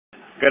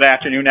Good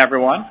afternoon,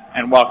 everyone,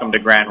 and welcome to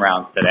Grand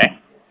Rounds today.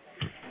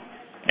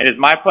 It is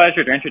my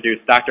pleasure to introduce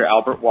Dr.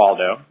 Albert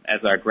Waldo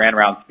as our Grand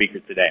Round speaker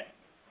today.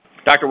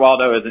 Dr.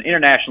 Waldo is an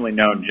internationally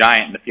known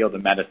giant in the field of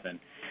medicine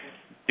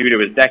due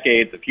to his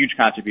decades of huge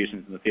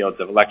contributions in the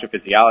fields of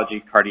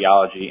electrophysiology,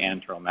 cardiology,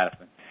 and internal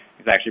medicine.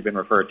 He's actually been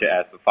referred to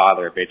as the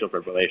father of atrial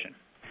fibrillation.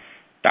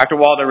 Dr.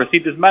 Waldo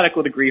received his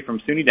medical degree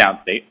from SUNY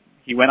Downstate.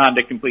 He went on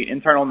to complete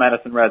internal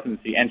medicine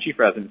residency and chief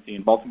residency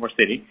in Baltimore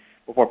City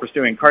before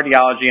pursuing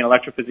cardiology and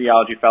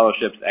electrophysiology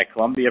fellowships at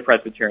Columbia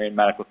Presbyterian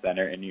Medical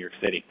Center in New York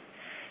City.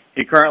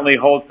 He currently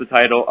holds the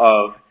title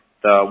of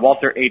the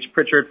Walter H.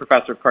 Pritchard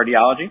Professor of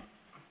Cardiology,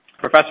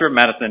 Professor of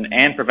Medicine,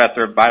 and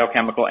Professor of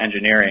Biochemical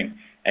Engineering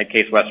at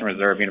Case Western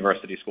Reserve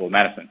University School of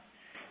Medicine.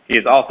 He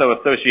is also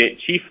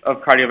Associate Chief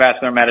of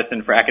Cardiovascular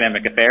Medicine for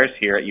Academic Affairs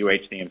here at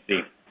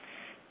UHCMC.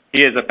 He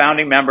is a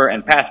founding member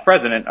and past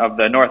president of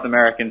the North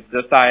American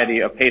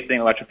Society of Pacing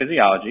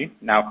Electrophysiology,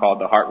 now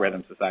called the Heart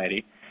Rhythm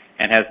Society,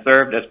 and has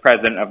served as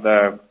president of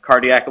the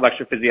Cardiac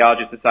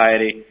Electrophysiology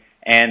Society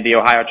and the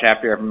Ohio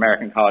chapter of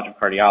American College of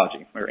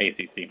Cardiology, or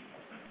ACC.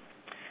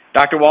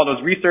 Dr.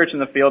 Waldo's research in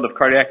the field of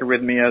cardiac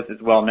arrhythmias is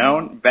well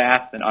known,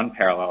 vast, and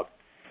unparalleled.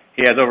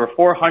 He has over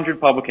 400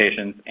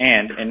 publications,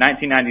 and in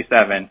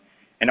 1997,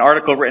 an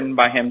article written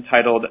by him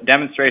titled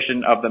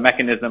Demonstration of the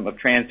Mechanism of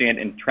Transient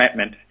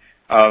Entrapment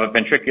of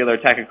Ventricular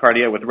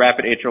Tachycardia with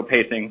Rapid Atrial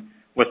Pacing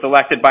was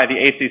selected by the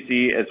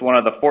ACC as one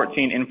of the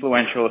 14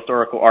 influential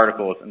historical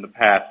articles in the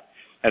past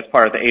as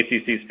part of the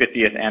ACC's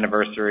 50th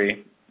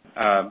anniversary.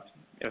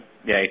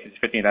 ACC's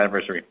 50th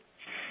anniversary.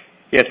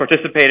 He has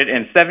participated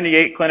in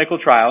 78 clinical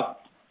trials,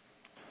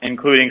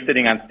 including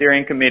sitting on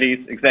steering committees,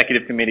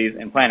 executive committees,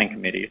 and planning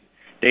committees,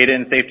 data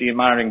and safety and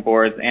monitoring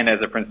boards, and as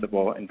a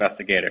principal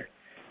investigator.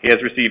 He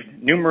has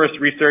received numerous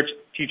research,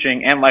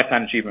 teaching, and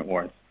lifetime achievement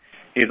awards.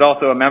 He is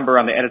also a member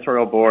on the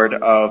editorial board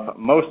of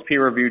most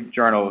peer-reviewed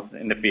journals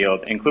in the field,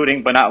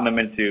 including but not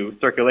limited to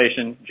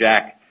Circulation,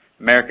 JACC,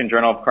 American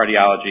Journal of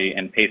Cardiology,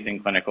 and Pacing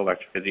Clinical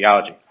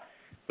Electrophysiology.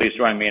 Please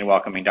join me in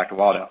welcoming Dr.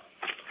 Waldo.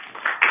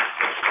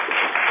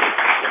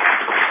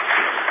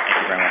 Thank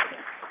you very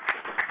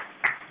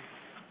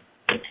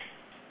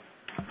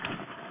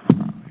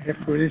much.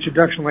 After an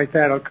introduction like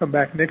that, I'll come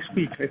back next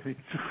week, I think.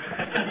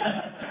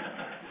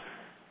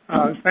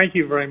 Thank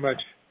you very much.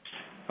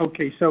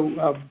 Okay, so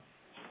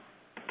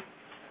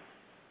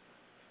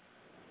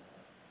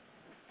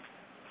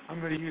I'm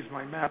going to use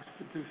my maps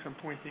to do some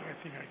pointing.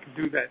 I think I can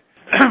do that.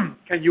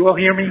 Can you all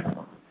hear me?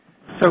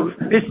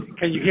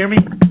 Can you hear me?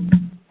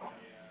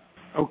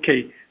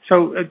 Okay.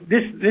 So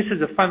this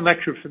is a fun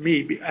lecture for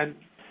me, and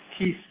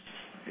Keith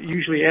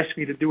usually asks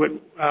me to do it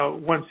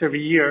once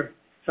every year.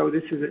 So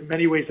this is in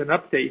many ways an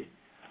update.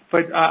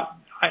 But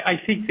I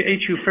think the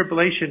atrial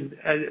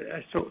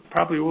fibrillation, so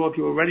probably all of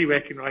you already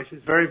recognize,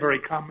 is very, very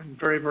common,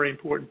 very, very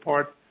important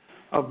part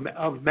of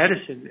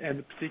medicine,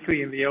 and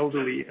particularly in the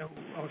elderly.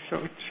 I'll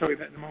show you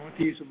that in a moment.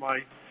 These are my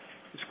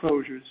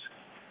disclosures.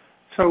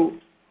 So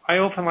I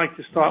often like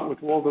to start with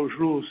all those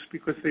rules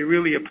because they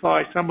really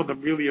apply. Some of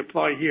them really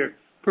apply here.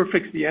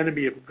 Perfect's the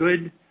enemy of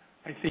good.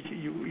 I think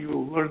you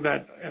will learn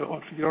that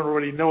if you don't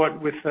already know it,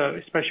 with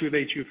especially with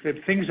atrial fib.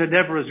 Things are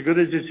never as good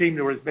as they seem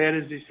nor as bad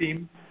as they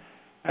seem.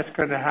 That's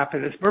going to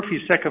happen. It's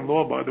Murphy's second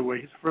law, by the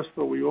way. His first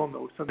law we all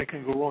know. Something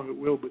can go wrong, it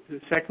will, but the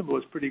second law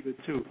is pretty good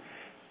too.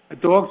 A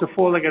dog's a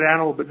four-legged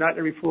animal, but not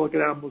every four-legged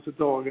animal is a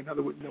dog. In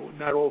other words,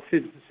 not all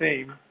fibs the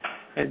same.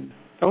 And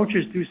don't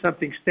just do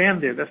something,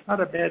 stand there. That's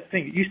not a bad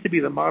thing. It used to be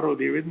the motto of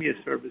the arrhythmia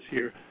service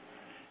here.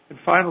 And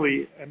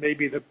finally, and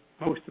maybe the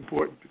most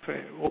important,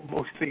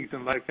 most things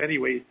in life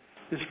anyway,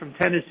 this is from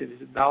Tennyson, is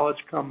that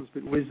knowledge comes,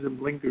 but wisdom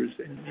lingers.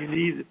 And you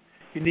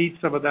need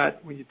some of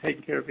that when you're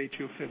taking care of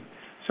atrial fib.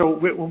 So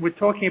when we're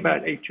talking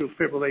about atrial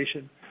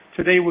fibrillation,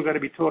 today we're going to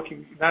be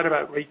talking not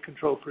about rate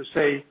control per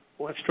se,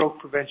 or stroke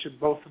prevention,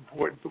 both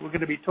important, but we're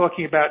going to be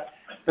talking about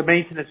the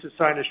maintenance of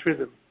sinus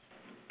rhythm,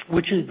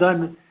 which is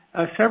done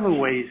several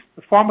ways.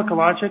 The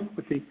pharmacologic,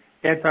 with the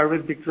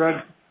antiarrhythmic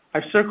drugs,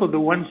 I've circled the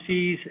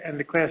 1Cs and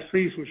the class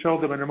 3s. We'll show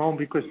them in a moment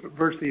because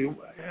virtually,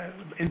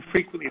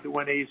 infrequently, the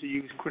 1As are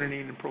used,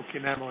 quinine and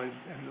propranolol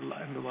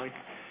and the like.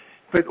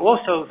 But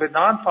also the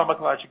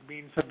non-pharmacologic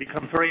means have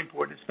become very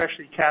important,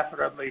 especially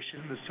catheter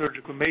ablation and the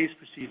surgical maze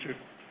procedure.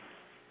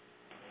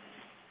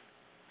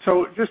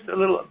 So just a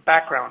little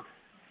background.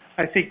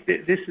 I think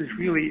this is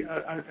really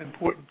an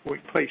important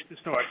place to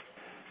start.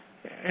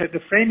 The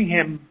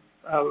Framingham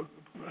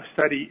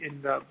study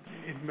in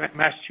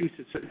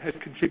Massachusetts has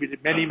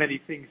contributed many,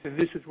 many things, and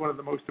this is one of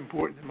the most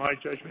important in my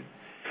judgment.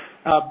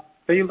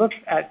 They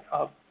looked at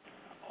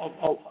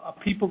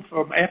people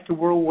from after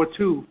World War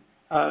II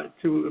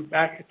to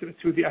back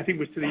to the, I think it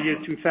was to the year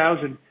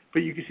 2000, but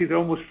you can see there are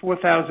almost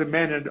 4,000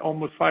 men and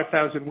almost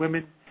 5,000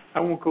 women.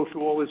 I won't go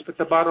through all this, but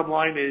the bottom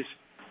line is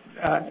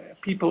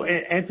people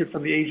entered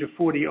from the age of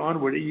 40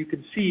 onward, and you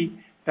can see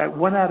that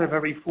 1 out of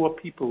every 4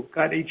 people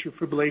got atrial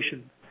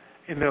fibrillation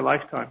in their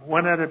lifetime.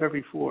 1 out of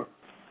every 4.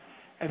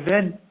 And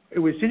then it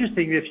was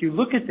interesting, if you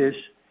look at this,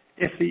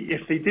 if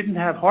they didn't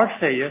have heart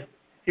failure,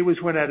 it was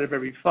 1 out of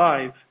every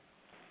 5.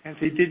 And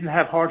if they didn't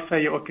have heart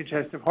failure or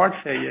congestive heart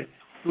failure,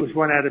 it was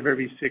 1 out of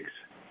every 6.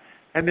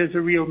 And there's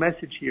a real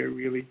message here,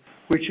 really,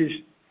 which is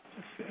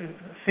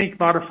think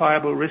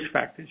modifiable risk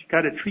factors. You've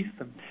got to treat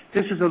them.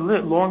 This is a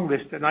long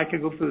list, and I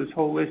can go through this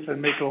whole list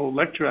and make a whole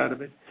lecture out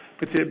of it.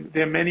 But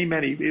there are many.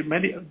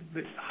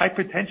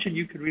 Hypertension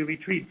you could really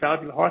treat.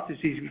 Valvular heart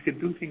disease we could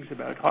do things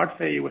about. Heart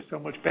failure we're so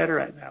much better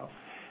at now.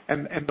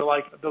 And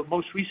the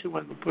most recent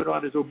one we put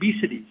on is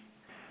obesity.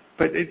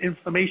 But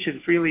inflammation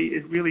is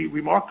really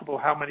remarkable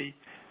how many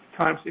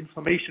times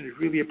inflammation is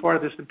really a part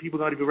of this and people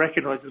don't even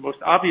recognize it. The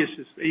most obvious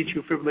is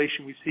atrial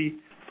fibrillation we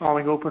see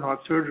following open heart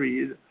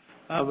surgery.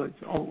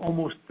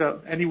 Almost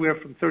anywhere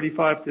from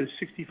 35 to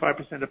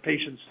 65% of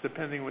patients,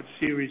 depending on what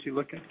series you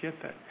look at, get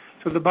that.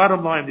 So the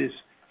bottom line is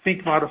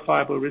think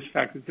modifiable risk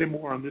factors. They're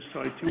more on this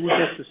side too. We'll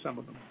get to some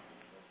of them.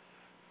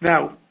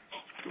 Now,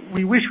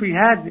 we wish we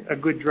had a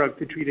good drug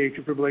to treat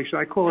atrial fibrillation.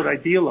 I call it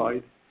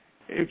idealized.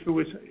 It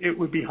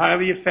would be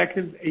highly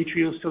effective,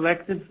 atrial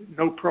selective,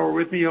 no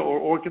proarrhythmia or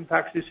organ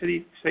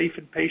toxicity, safe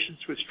in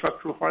patients with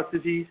structural heart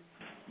disease,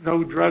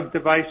 no drug,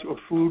 device, or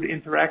food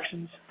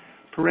interactions.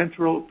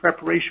 Parenteral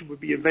preparation would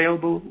be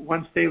available.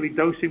 Once daily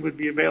dosing would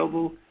be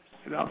available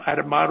at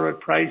a moderate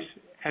price,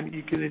 and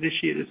you can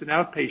initiate as an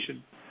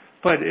outpatient.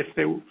 But if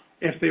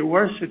there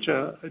were such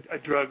a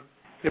drug,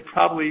 there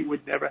probably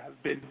would never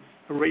have been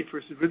a rate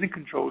versus rhythm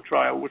control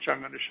trial, which I'm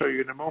going to show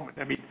you in a moment.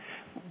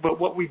 But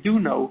what we do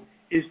know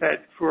is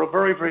that for a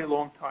very, very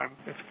long time,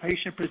 if a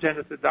patient presented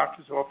at the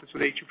doctor's office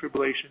with atrial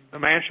fibrillation, the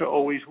mantra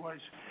always was,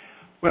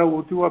 well,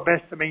 we'll do our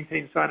best to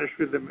maintain sinus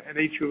rhythm, and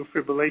atrial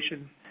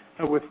fibrillation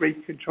with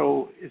rate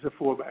control is a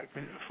fallback,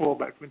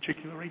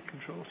 ventricular rate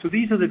control. So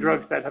these are the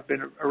drugs that have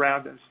been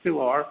around and still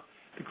are.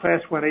 The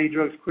class 1A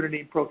drugs,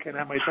 quinidine,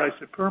 procainamide,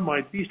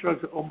 disopyramide, these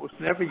drugs are almost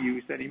never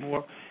used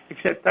anymore,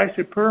 except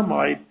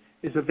disopyramide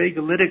is a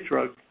vagolytic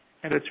drug,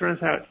 and it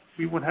turns out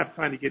we won't have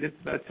time to get into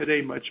that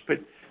today much, but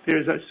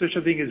there's such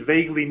a thing as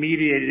vaguely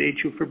mediated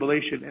atrial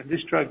fibrillation, and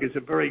this drug is a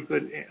very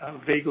good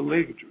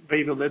vasolytic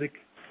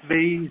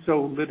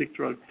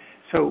drug,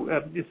 so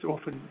it's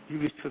often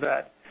used for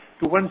that.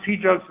 The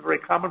 1C drugs are very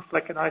common,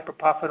 flecainide,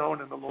 propafenone,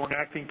 and the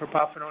long-acting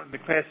propafenone, and the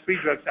class 3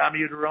 drugs,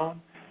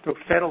 amiodarone,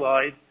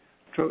 dofetilide,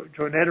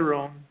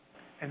 dronedarone,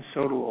 and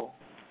sotalol.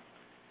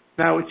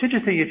 Now, it's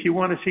interesting, if you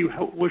want to see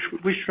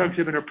which drugs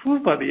have been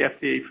approved by the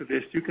FDA for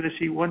this, you're going to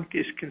see one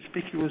is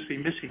conspicuously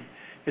missing.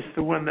 It's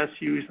the one that's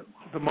used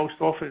the most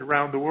often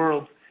around the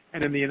world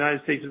and in the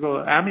United States as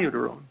well,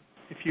 amiodarone.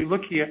 If you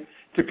look here,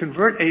 to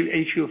convert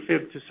atrial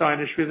fib to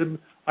sinus rhythm,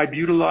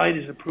 ibutylide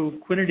is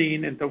approved,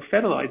 quinidine, and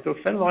dofetilide.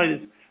 Dofetilide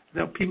is,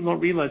 people don't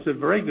realize, it's a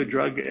very good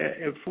drug.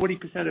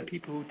 40% of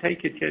people who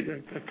take it get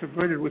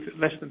converted with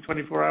less than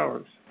 24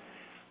 hours.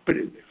 But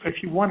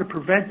if you want to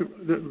prevent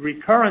the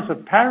recurrence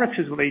of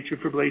paroxysmal atrial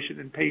fibrillation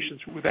in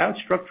patients without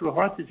structural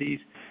heart disease,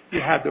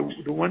 you have the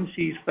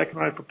 1Cs,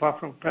 flecainide,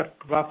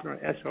 propafenone,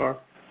 SR,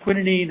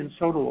 quinidine, and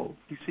sotalol.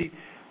 You see,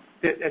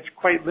 that's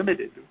quite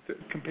limited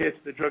compared to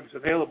the drugs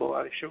available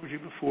I showed you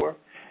before.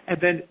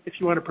 And then if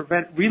you want to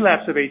prevent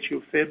relapse of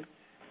atrial fib,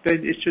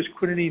 then it's just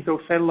quinidine,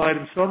 dofetilide,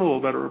 and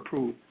sotalol that are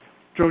approved.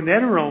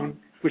 Dronedarone,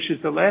 which is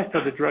the last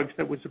of the drugs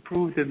that was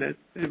approved in the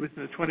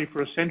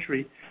 21st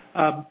century,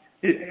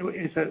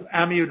 is an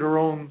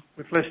amiodarone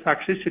with less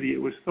toxicity, it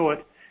was thought,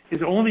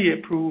 is only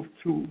approved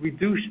to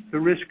reduce the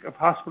risk of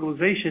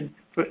hospitalization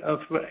for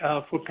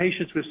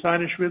patients with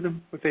sinus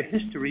rhythm with a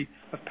history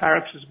of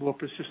paroxysmal or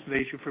persistent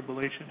atrial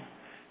fibrillation.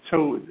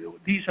 So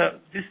the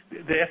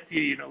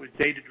FDA, is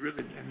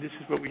data-driven, and this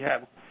is what we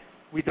have.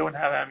 We don't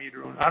have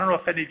amiodarone. I don't know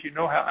if any of you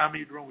know how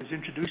amiodarone was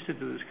introduced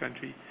into this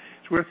country.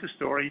 It's worth the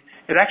story.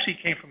 It actually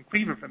came from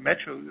Cleveland, from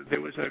Metro. There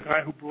was a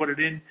guy who brought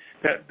it in.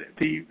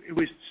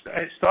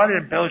 It started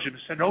in Belgium.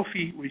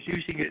 Sanofi was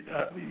using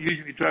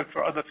the drug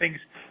for other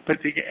things,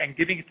 and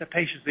giving it to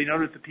patients. They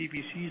noticed the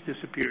PVCs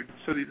disappeared,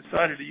 so they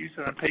decided to use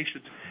it on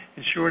patients.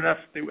 And sure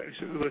enough, it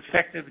was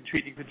effective in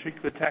treating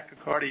ventricular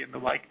tachycardia and the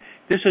like.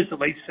 This was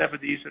the late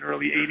 70s and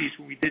early 80s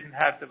when we didn't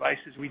have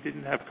devices, we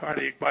didn't have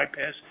cardiac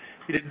bypass,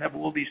 we didn't have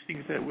all these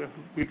things that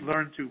we've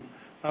learned to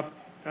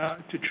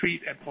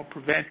treat or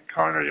prevent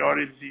coronary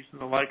artery disease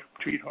and the like,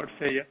 treat heart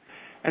failure.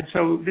 And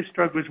so this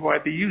drug was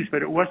widely used,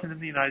 but it wasn't in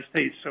the United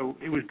States. So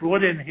it was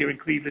brought in here in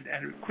Cleveland,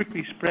 and it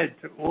quickly spread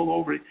to all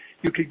over.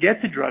 You could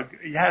get the drug.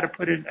 You had to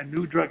put in a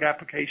new drug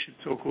application,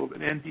 so-called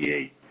an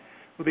NDA.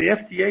 Well, the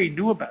FDA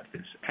knew about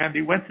this, and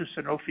they went to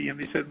Sanofi, and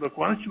they said, look,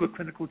 why don't you do a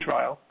clinical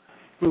trial?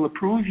 We'll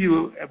approve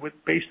you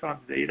based on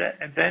data,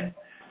 and then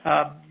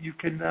you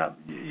can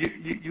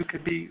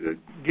be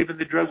given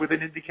the drug with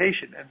an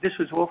indication. And this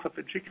was all for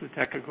ventricular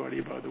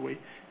tachycardia, by the way.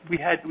 We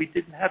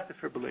didn't have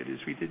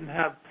defibrillators. We didn't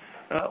have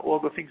all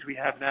the things we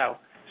have now.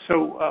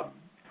 So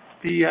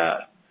the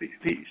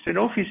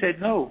Sanofi said,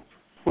 no,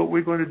 what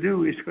we're going to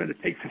do is going to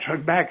take the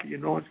drug back.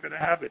 No one's going to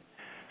have it.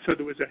 So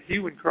there was a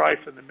hue and cry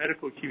from the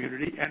medical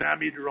community, and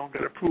amiodarone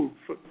got approved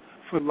for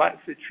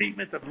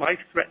treatment of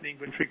life-threatening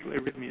ventricular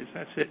arrhythmias.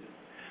 That's it.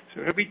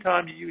 So every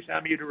time you use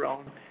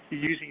amiodarone, you're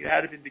using it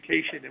out of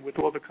indication, and with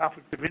all the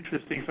conflict of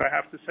interest things, I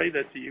have to say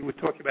that to you. We're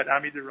talking about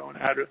amiodarone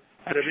out of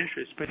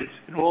interest, but it's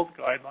in all the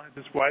guidelines.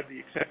 It's widely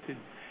accepted,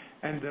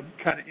 and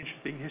kind of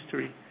interesting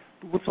history.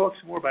 But we'll talk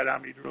some more about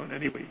amiodarone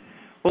anyway.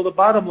 Well, the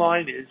bottom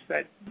line is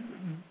that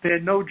there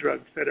are no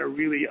drugs that are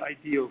really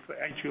ideal for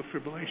atrial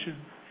fibrillation.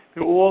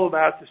 They're all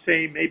about the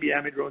same. Maybe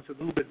amidarone's a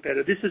little bit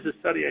better. This is a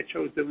study I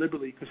chose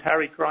deliberately because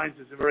Harry Kreins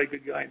is a very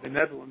good guy in the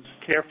Netherlands,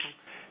 careful.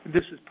 And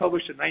this was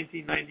published in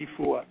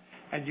 1994.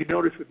 And you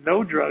notice with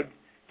no drug,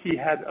 he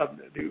had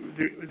the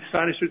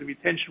sinus rhythm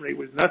retention rate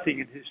was nothing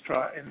in his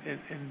trial.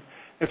 And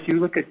if you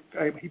look at,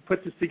 he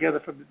put this together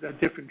from the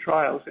different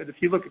trials. And if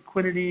you look at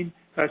quinidine,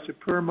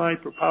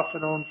 disopyramide,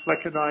 propafenone,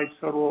 flecainide,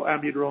 sotalol,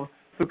 amiodarone,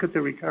 look at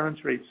the recurrence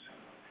rates.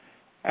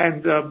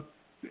 And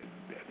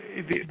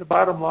the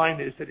bottom line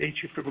is that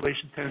atrial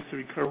fibrillation tends to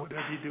recur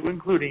whatever you do,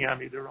 including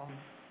amiodarone.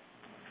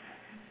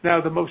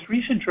 Now, the most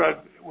recent drug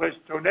was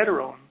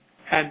dronedarone,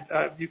 and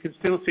you can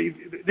still see,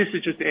 this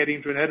is just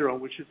adding dronedarone,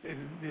 which is in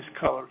this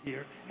color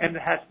here, and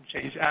it hasn't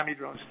changed.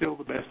 Amiodarone is still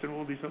the best, and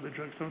all these other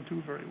drugs don't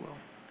do very well.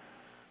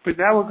 But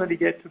now we're going to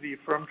get to the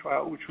AFFIRM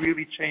trial, which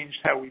really changed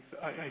how we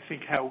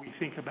think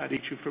about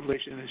atrial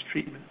fibrillation and its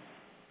treatment.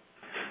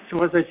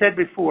 So as I said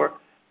before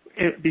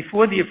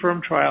the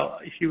AFFIRM trial,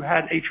 if you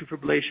had atrial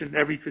fibrillation,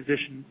 every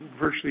physician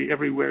virtually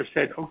everywhere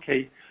said,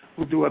 okay,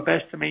 we'll do our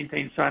best to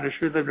maintain sinus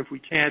rhythm. If we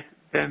can't,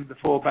 then the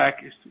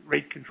fallback is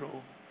rate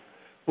control.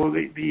 Well,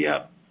 the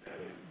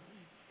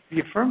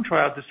AFFIRM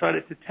trial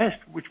decided to test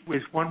which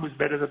one was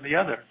better than the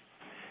other.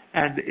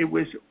 And it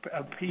was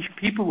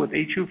people with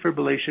atrial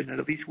fibrillation and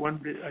at least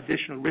one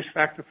additional risk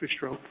factor for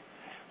stroke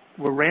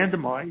were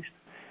randomized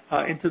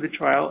into the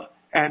trial,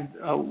 and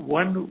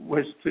one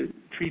was to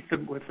treat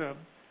them with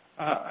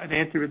an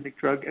antiarrhythmic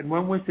drug, and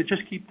one was to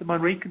just keep them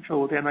on rate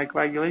control with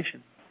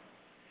anticoagulation.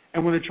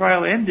 And when the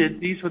trial ended,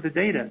 these were the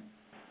data,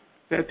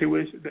 that there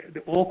was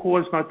the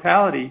all-cause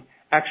mortality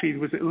actually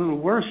was a little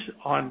worse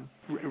on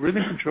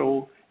rhythm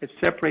control. It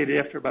separated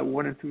after about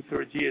 1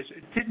 2/3 years.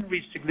 It didn't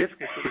reach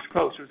significance. It was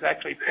close. It was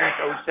actually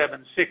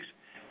 0.076.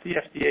 The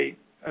FDA,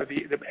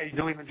 the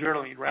New England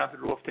Journal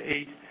rounded it off to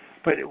 8,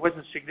 but it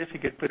wasn't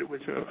significant. But it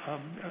was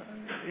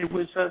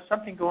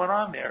something going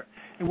on there.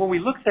 And when we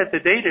looked at the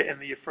data in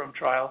the AFFIRM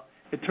trial,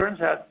 it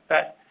turns out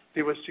that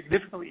there was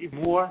significantly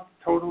more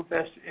total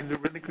deaths in the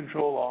rhythm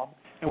control arm.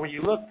 And when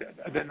you looked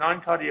at the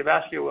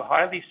non-cardiovascular were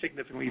highly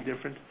significantly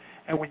different.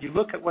 And when you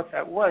look at what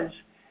that was,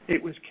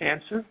 it was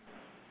cancer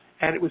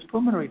and it was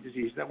pulmonary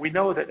disease. Now, we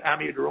know that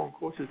amiodarone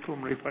causes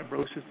pulmonary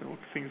fibrosis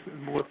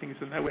and more things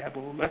than that. We have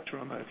a whole lecture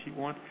on that if you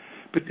want.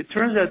 But it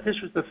turns out this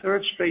was the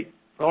third straight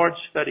large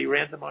study,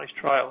 randomized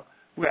trial,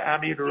 where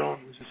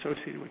amiodarone was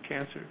associated with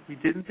cancer. We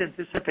didn't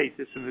anticipate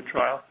this in the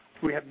trial.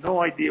 We had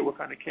no idea what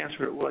kind of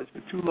cancer it was.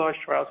 But 2 large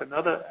trials,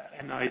 another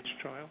NIH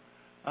trial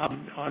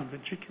on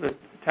ventricular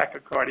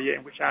tachycardia,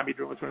 in which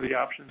amiodarone was one of the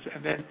options.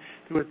 And then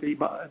there was the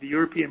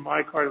European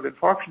myocardial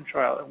infarction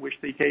trial, in which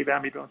they gave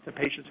amiodarone to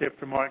patients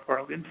after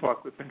myocardial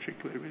infarct with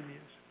ventricular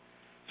arrhythmias.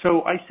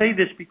 So I say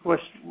this because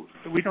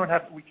we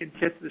can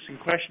get to this in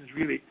questions,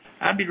 really.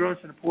 Amiodarone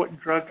is an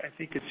important drug. I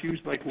think it's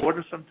used like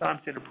water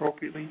sometimes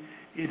inappropriately.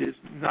 It is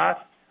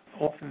not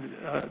often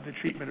the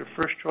treatment of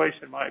first choice,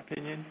 in my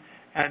opinion,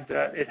 and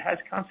it has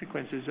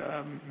consequences,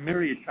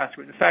 myriad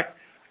consequences. In fact,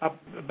 I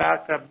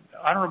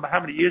don't know how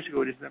many years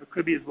ago it is now, it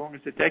could be as long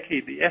as a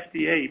decade, the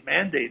FDA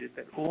mandated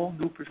that all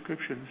new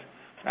prescriptions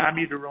for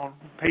amiodarone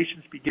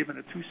patients be given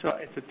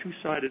it's a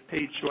two-sided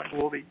page showing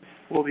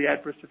all the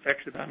adverse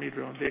effects of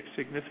amiodarone. They're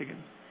significant.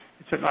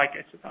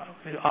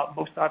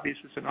 Most obvious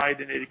it's an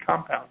iodinated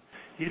compound.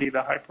 You get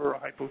either hyper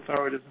or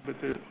hypothyroidism, but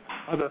there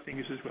are other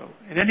things as well.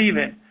 In any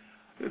event,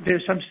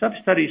 there's some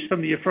sub-studies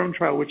from the AFFIRM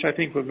trial which I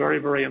think were very,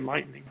 very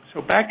enlightening.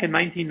 So back in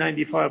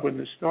 1995 when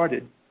this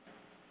started,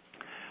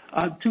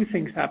 2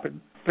 things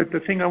happened. But the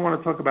thing I want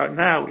to talk about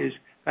now is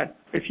that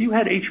if you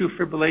had atrial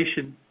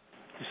fibrillation,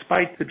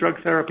 despite the drug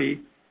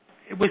therapy,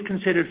 it was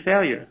considered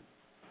failure.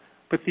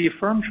 But the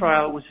AFFIRM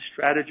trial was a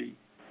strategy.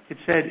 It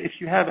said if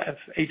you have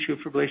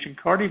atrial fibrillation,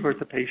 cardiovert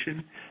the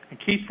patient and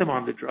keep them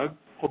on the drug,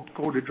 or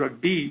go to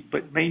drug B,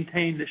 but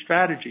maintain the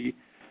strategy.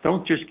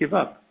 Don't just give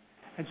up.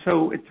 And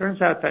so it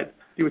turns out that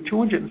there were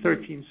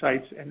 213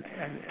 sites, and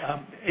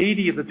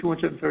 80 of the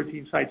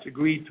 213 sites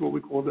agreed to what we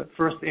call the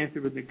first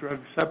antiarrhythmic drug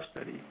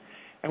sub-study.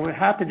 And what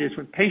happened is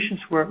when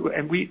patients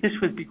this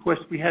was because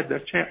we had the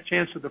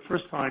chance for the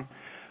first time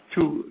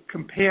to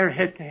compare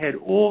head-to-head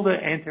all the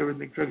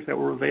antiarrhythmic drugs that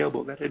were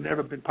available that had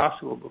never been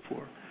possible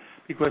before.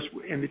 Because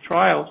in the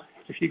trial,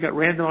 if you got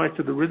randomized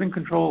to the rhythm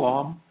control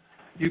arm,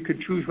 you could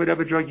choose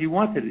whatever drug you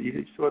wanted.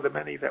 You saw the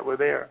many that were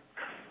there.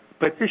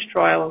 But this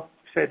trial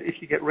said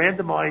if you get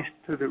randomized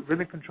to the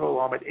rhythm control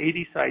arm at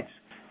 80 sites,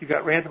 you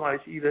got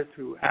randomized either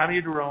to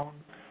amiodarone,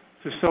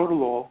 to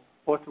sotalol,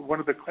 or to one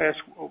of the class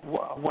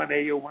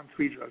 1A or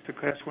 1-3 drugs, the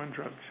class 1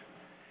 drugs.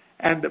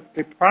 And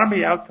the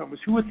primary outcome was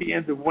who at the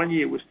end of 1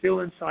 year was still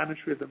in sinus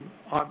rhythm,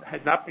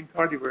 had not been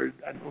cardioverted,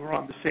 and were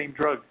on the same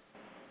drug.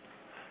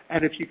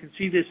 And if you can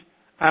see this,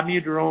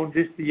 amiodarone,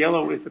 the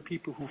yellow is the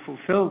people who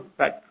fulfilled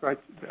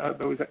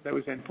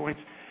those endpoints,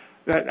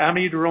 that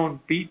amiodarone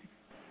beat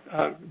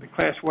the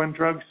class 1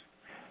 drugs.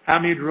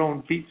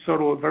 Amiodarone beat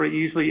sotalol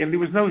very easily, and there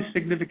was no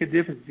significant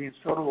difference between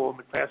sotalol and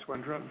the class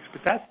 1 drugs.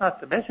 But that's not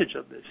the message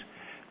of this.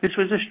 This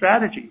was a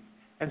strategy.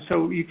 And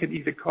so you can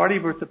either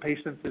cardiovert the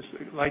patient, this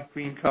light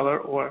green color,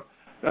 or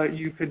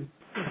you can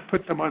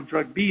put them on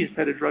drug B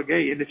instead of drug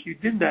A. And if you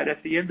did that,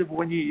 at the end of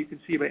 1 year, you can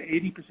see about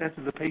 80%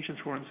 of the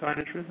patients were in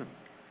sinus rhythm.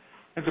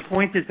 And the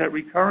point is that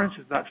recurrence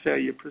is not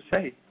failure per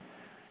se.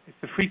 It's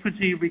the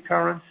frequency of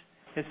recurrence,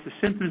 it's the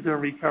symptoms of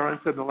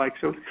recurrence and the like.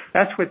 So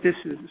that's what this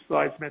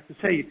slide's meant to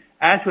say.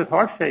 As with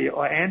heart failure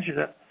or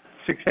angina,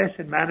 success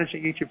in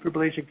managing atrial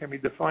fibrillation can be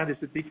defined as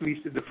a decrease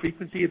in the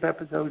frequency of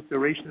episodes,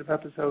 duration of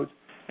episodes,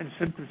 and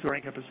symptoms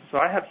during episodes. So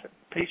I have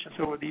patients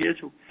over the years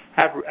who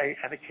have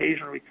an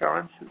occasional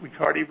recurrence. We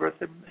cardiovert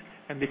them,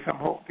 and they come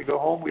home. They go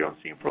home. We don't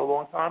see them for a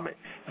long time.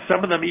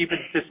 Some of them even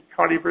just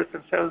cardiovert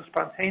themselves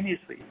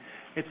spontaneously.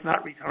 It's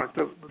not recurrent.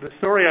 The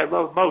story I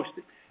love most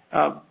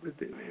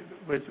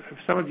was,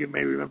 some of you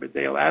may remember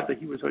Dale Adler.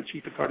 He was our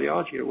chief of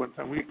cardiology at one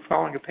time. We were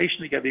following a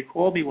patient together. He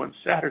called me one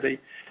Saturday.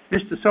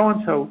 Mr.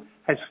 So-and-so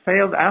has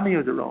failed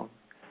amiodarone.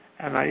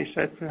 And I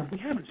said to him, we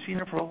haven't seen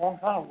him for a long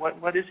time.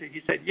 What is it?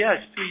 He said, yeah,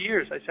 it's 2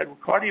 years. I said, well,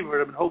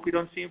 cardiovert him and hope we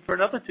don't see him for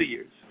another 2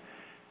 years.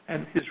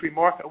 And his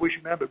remark, I wish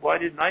you remembered, why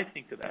didn't I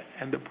think of that?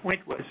 And the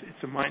point was,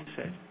 it's a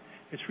mindset.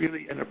 It's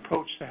really an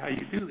approach to how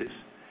you do this.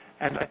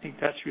 And I think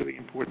that's really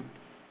important.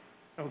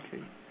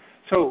 Okay.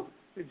 So,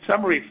 in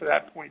summary for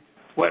that point,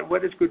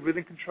 what is good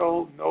rhythm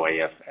control? No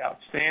AF,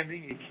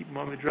 outstanding. You keep them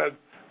on the drug.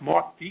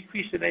 Marked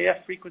decrease in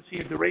AF frequency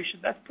and duration.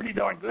 That's pretty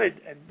darn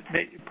good. And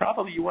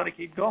probably you want to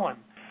keep going.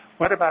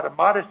 What about a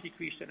modest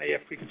decrease in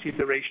AF frequency and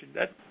duration?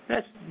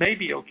 That's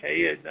maybe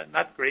okay,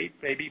 not great,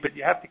 maybe, but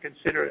you have to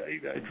consider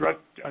a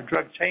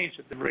drug change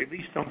at the very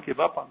least. Don't give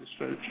up on this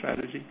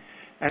strategy.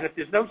 And if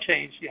there's no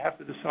change, you have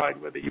to decide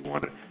whether you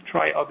want to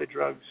try other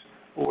drugs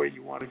or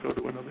you want to go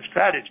to another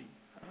strategy.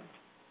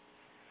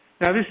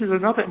 Now, this is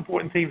another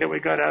important thing that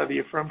we got out of the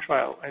AFFIRM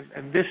trial,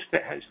 and this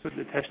has stood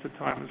the test of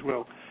time as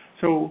well.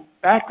 So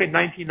back in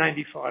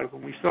 1995,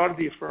 when we started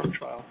the AFFIRM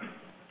trial,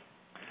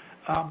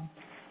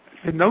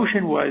 the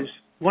notion was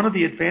one of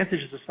the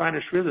advantages of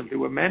sinus rhythm, there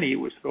were many, it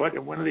was thought,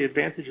 and one of the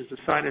advantages of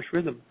sinus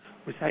rhythm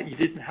was that you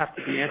didn't have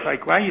to be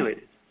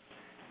anticoagulated.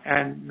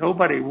 And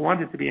nobody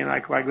wanted to be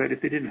anticoagulated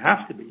if they didn't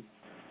have to be.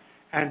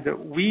 And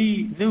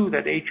we knew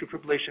that atrial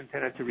fibrillation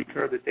tended to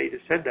recur. The data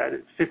said that.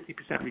 It's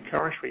 50%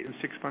 recurrence rate in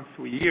 6 months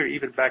to a year.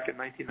 Even back in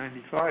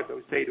 1995,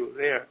 those data were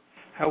there.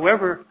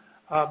 However,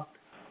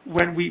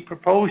 when we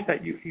proposed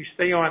that you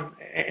stay on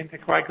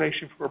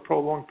anticoagulation for a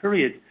prolonged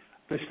period,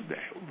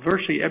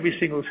 virtually every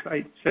single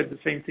site said the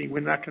same thing. We're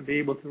not going to be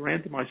able to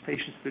randomize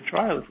patients to the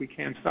trial if we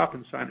can't stop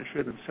in sinus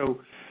rhythm. So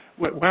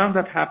what wound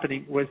up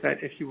happening was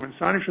that if you were in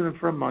sinus rhythm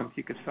for a month,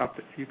 you could stop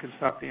the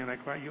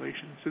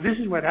anticoagulation. So this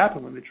is what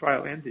happened when the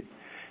trial ended.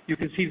 You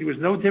can see there was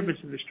no difference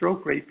in the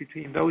stroke rate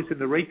between those in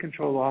the rate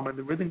control arm and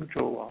the rhythm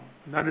control arm.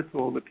 None at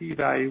all. The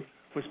p-value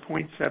was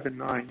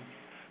 0.79.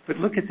 But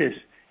look at this.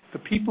 The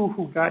people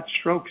who got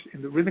strokes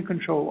in the rhythm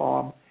control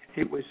arm,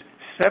 it was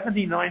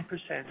 79%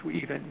 were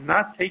either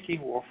not taking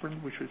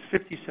warfarin, which was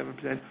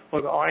 57%,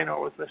 or the INR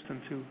was less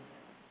than 2.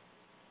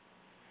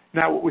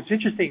 Now, what was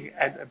interesting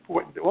and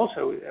important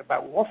also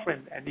about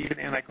warfarin and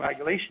even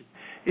anticoagulation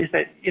is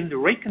that in the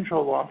rate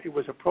control arm, it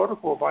was a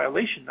protocol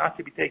violation not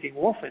to be taking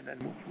warfarin,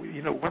 and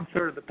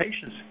 1/3 of the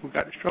patients who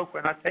got a stroke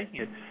were not taking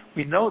it.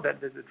 We know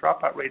that there's a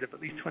dropout rate of at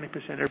least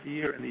 20% every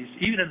year in these,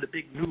 even in the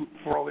big new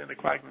oral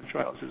anticoagulant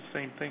trials, is the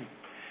same thing.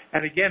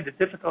 And again, the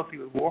difficulty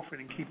with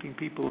warfarin in keeping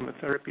people in the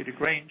therapeutic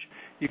range,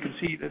 you can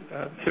see that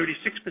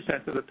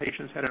 36% of the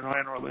patients had an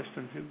INR less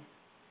than 2.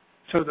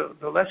 So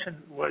the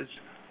lesson was,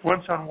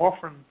 once on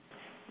warfarin,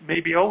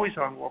 maybe always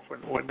on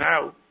warfarin, or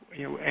now,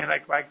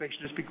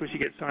 anticoagulation just because you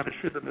get sinus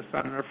rhythm, that's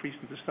not enough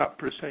reason to stop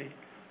per se.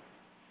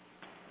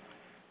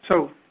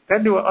 So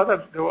then there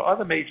were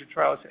other major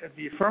trials.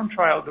 The AFFIRM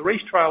trial, the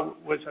RACE trial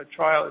was a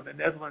trial in the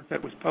Netherlands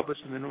that was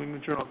published in the New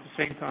England Journal at the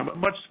same time, a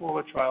much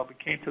smaller trial, but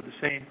came to the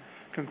same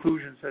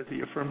conclusions as the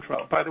AFFIRM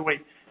trial. By the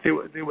way,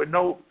 there were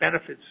no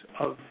benefits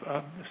of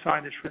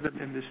sinus rhythm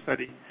in this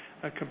study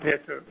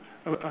compared to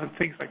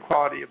things like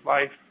quality of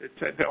life.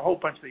 There are a whole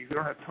bunch of things. We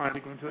don't have time to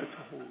go into that. It's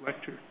a whole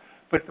lecture.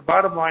 But the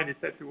bottom line is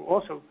that there were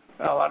also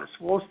a lot of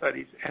small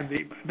studies, and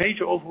the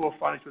major overall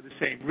findings were the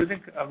same.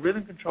 A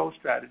rhythm control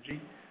strategy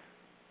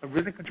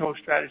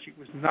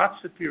was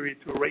not superior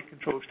to a rate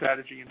control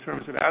strategy in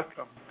terms of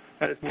outcome.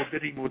 That is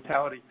morbidity,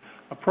 mortality.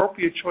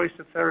 Appropriate choice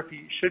of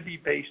therapy should be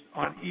based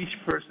on each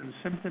person's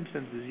symptoms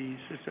and disease.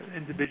 It's an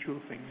individual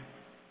thing.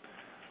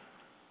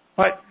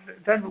 But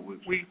then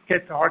we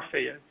get to heart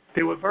failure.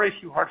 There were very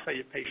few heart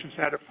failure patients.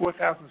 Out of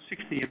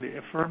 4,060 in the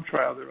AFFIRM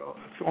trial, there were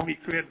only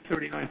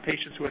 339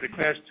 patients who had a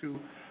Class 2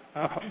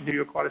 New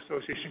York Heart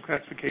Association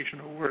classification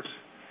or worse.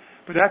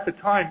 But at the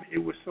time, it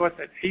was thought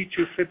that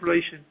atrial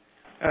fibrillation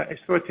is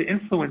thought to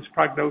influence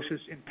prognosis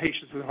in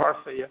patients with heart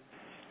failure.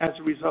 as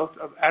a result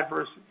of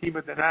adverse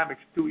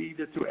hemodynamics due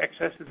either to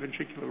excessive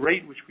ventricular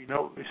rate, which we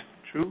know is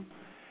true,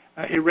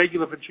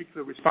 irregular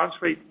ventricular response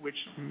rate, which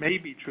may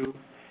be true,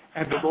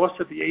 and the loss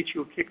of the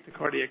atrial kick to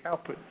cardiac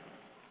output.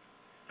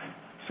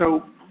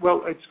 So,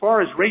 well, as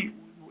far as rate,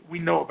 we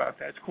know about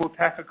that. It's called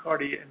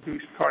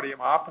tachycardia-induced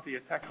cardiomyopathy,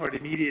 or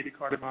tachycardia-mediated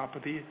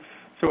cardiomyopathy.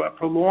 So a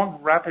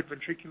prolonged rapid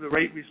ventricular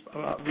rate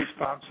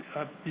response,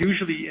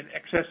 usually in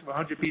excess of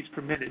 100 beats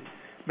per minute,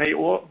 may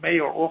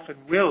or often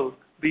will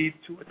lead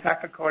to a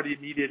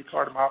tachycardia-mediated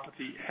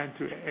cardiomyopathy and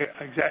to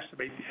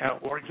exacerbate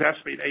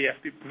AF.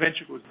 The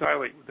ventricles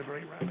dilate with a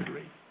very rapid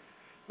rate.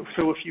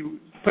 So if you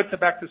put them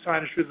back to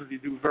sinus rhythm, they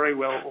do very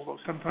well, although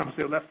sometimes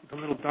they're left with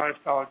a little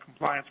diastolic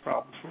compliance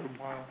problems for a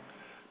while.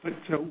 But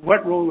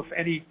what role, if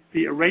any,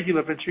 the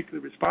irregular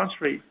ventricular response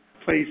rate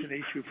plays in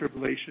atrial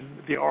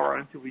fibrillation, the RR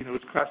interval, we know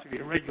it's classically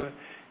irregular,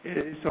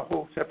 is a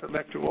whole separate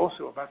lecture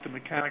also about the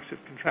mechanics of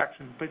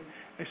contraction, but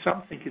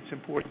some think it's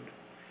important.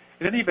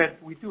 In any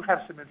event, we do have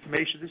some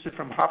information. This is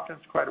from Hopkins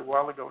quite a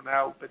while ago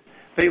now, but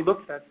they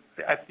looked at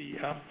the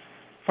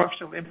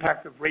functional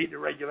impact of rate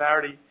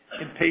irregularity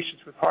in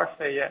patients with heart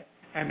failure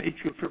and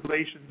atrial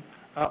fibrillation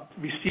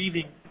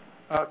receiving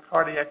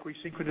cardiac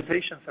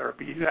resynchronization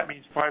therapy. That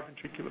means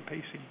biventricular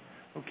pacing,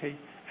 okay?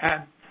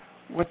 And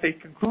what they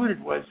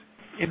concluded was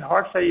in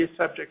heart failure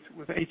subjects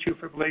with atrial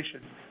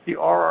fibrillation, the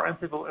RR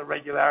interval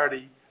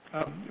irregularity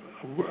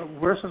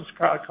worsens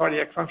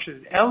cardiac function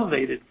is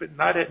elevated, but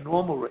not at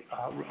normal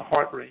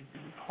heart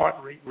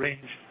rate range.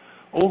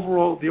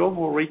 Overall, the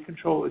overall rate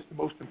control is the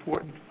most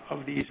important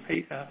of these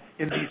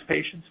in these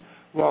patients,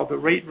 while the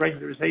rate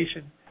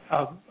regularization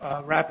of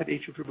rapid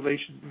atrial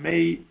fibrillation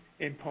may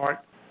impart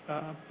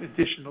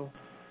additional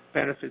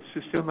benefits.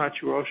 So still not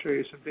sure. I'll show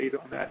you some data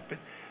on that. But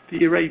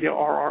the irregular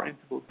RR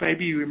interval,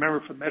 maybe you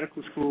remember from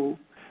medical school,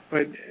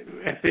 but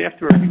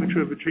after a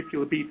premature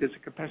ventricular beat, there's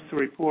a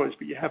compensatory pause,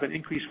 but you have an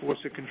increased force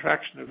of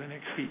contraction of the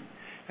next beat,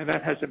 and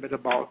that has a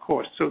metabolic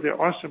cost. So there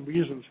are some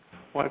reasons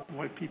why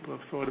people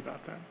have thought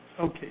about that.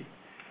 Okay.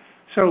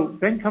 So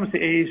then comes the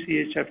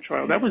AACHF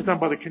trial. That was done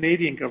by the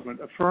Canadian government,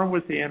 affirmed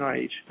with the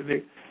NIH. But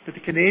the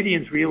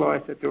Canadians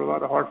realized that there were a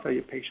lot of heart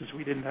failure patients.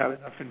 We didn't have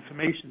enough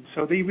information.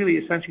 So they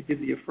really essentially did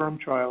the affirmed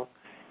trial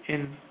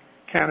in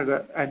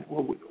Canada and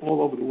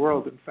all over the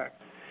world, in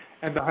fact.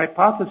 And the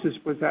hypothesis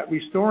was that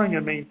restoring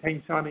and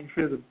maintaining sinus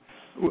rhythm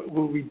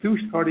will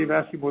reduce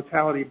cardiovascular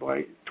mortality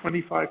by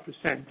 25%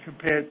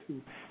 compared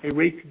to a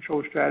rate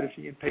control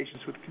strategy in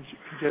patients with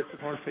congestive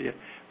heart failure.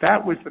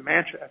 That was the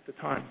mantra at the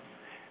time.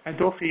 And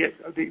don't forget,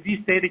 these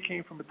data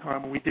came from a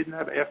time when we didn't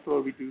have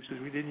afterflow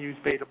reducers, we didn't use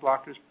beta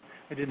blockers,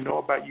 I didn't know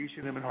about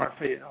using them in heart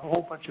failure, a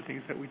whole bunch of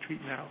things that we treat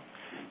now.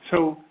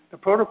 So the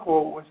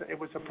protocol was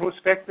a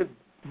prospective,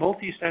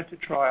 multi-center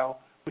trial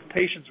with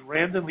patients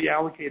randomly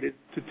allocated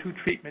to two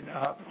treatment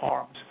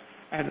arms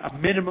and a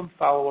minimum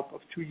follow-up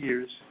of 2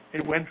 years.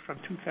 It went from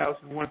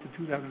 2001 to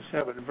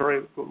 2007, a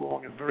very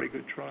long and very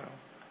good trial.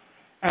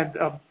 And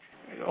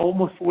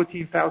almost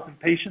 14,000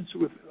 patients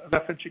with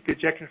left ventricular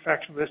ejection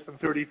fraction less than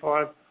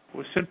 35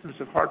 with symptoms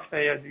of heart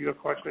failure, New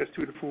York Heart Class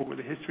 2 to 4 with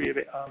a history of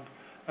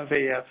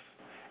AF.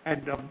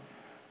 And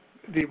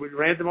they were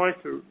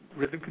randomized to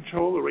rhythm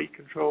control or rate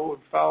control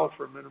and followed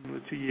for a minimum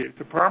of 2 years.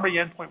 The primary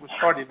endpoint was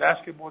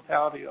cardiovascular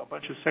mortality, a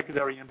bunch of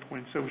secondary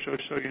endpoints, which I'll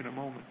show you in a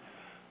moment.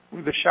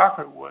 Well, the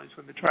shocker was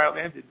when the trial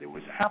ended, there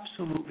was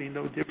absolutely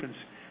no difference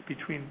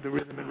between the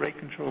rhythm and rate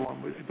control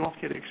arm. Don't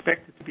get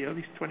expected to be at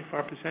least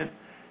 25%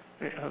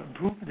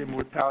 improvement in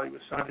mortality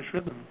with sinus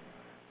rhythm,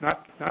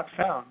 not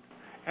found.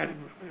 And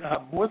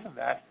more than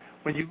that,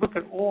 when you look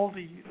at all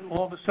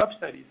the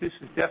sub-studies, this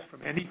is death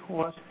from any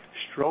cause,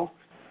 stroke,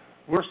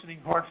 worsening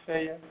heart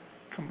failure,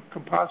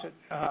 composite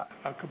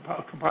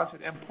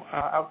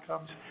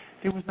outcomes,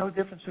 there was no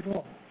difference at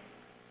all.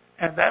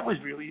 And that was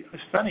really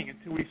stunning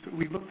until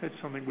we looked at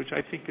something which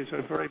I think is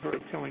a very, very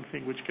telling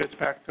thing, which gets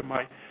back to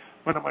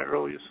one of my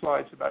earlier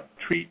slides about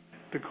treat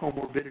the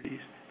comorbidities.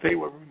 They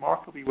were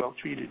remarkably well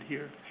treated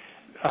here.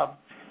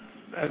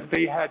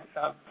 They had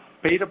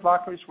beta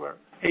blockers where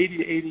 80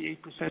 to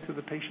 88% of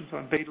the patients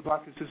on beta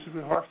blockers, this is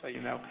with heart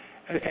failure now.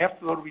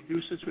 Afterload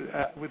reducers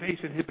with ACE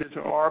inhibitors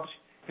or ARBs,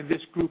 in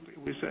this group, it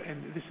was,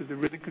 and this is the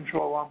rhythm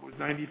control arm, was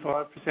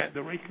 95%.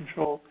 The rate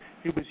control,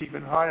 it was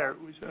even higher. It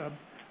was,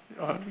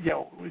 it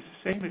was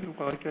the same,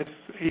 well, I guess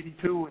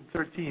 82 and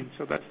 13,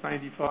 so that's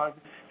 95,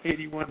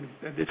 81,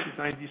 and this is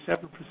 97%.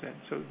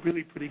 So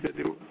really pretty good.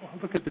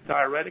 Look at the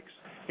diuretics,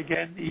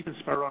 again, even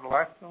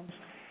spironolactones.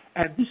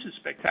 And this is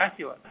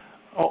spectacular.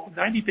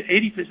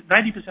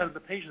 90% of the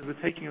patients were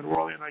taking an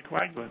oral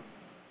anticoagulant.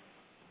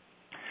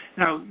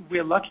 Now,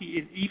 we're lucky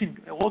in even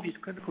all these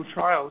clinical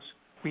trials,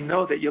 we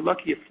know that you're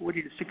lucky at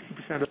 40 to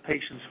 60% of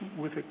patients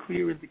with a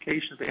clear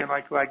indication of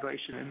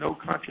anticoagulation and no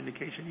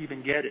contraindication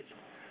even get it.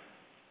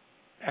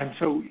 And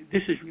so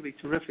this is really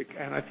terrific,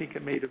 and I think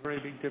it made a very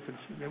big difference.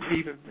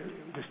 Even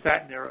the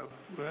statin era,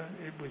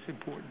 it was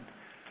important.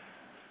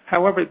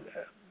 However,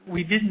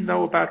 we didn't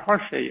know about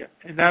heart failure,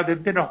 and now there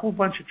have been a whole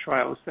bunch of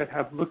trials that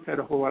have looked at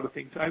a whole lot of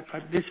things.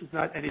 This is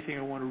not anything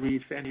I want to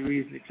read for any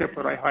reason except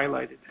what I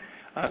highlighted.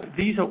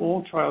 These are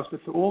all trials, but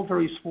they're all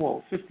very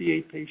small,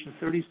 58 patients,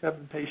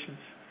 37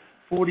 patients,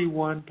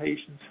 41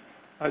 patients,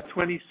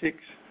 26,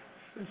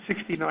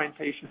 69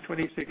 patients,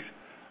 26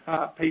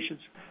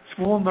 patients,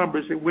 small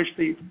numbers in which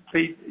they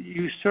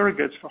use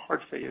surrogates for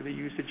heart failure. They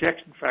use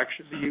ejection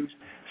fraction. They use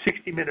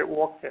 60-minute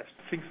walk test,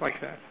 things like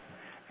that.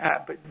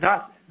 But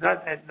not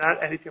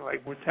anything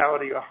like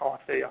mortality or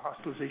heart failure,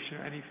 hospitalization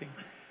or anything.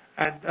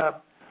 And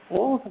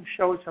all of them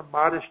showed some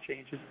modest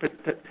changes, but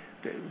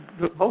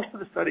most of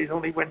the studies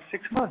only went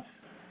 6 months.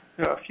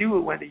 A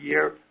few went a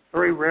year.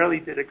 Very rarely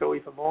did it go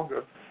even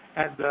longer.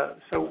 And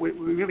so we're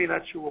really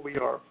not sure where we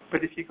are.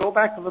 But if you go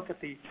back and look at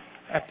the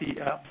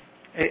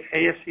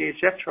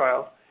AFCHF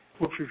trial,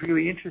 which was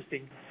really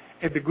interesting,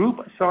 in the group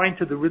assigned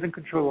to the rhythm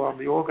control arm,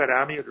 they all got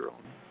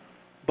amiodarone,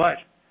 but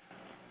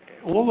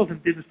all of them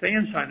didn't stay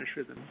in sinus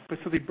rhythm. But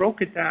so they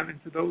broke it down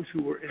into those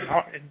who were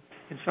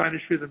in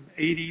sinus rhythm,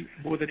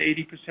 more than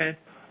 80%,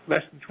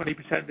 less than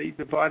 20%. They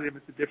divided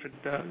them into different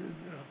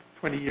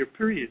 20-year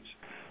periods.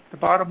 The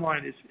bottom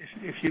line is,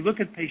 if you look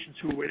at patients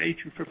who were in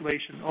atrial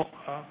fibrillation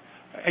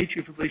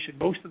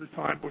most of the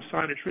time, or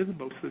sinus rhythm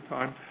most of the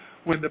time,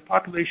 when the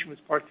population was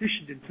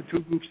partitioned into two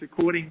groups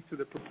according to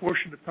the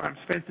proportion of time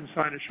spent in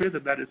sinus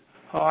rhythm, that is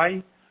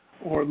high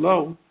or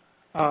low,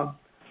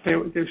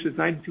 this is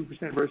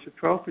 92% versus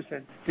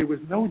 12%. There was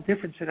no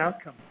difference in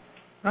outcome,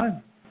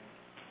 none.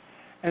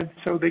 And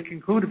so they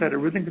concluded that a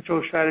rhythm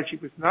control strategy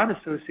was not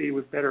associated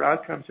with better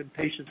outcomes in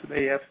patients with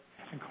AF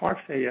and heart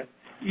failure,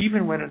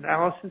 even when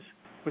analysis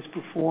was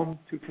performed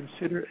to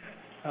consider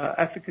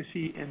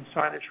efficacy in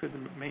sinus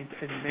rhythm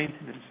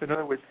maintenance. In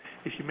other words,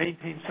 if you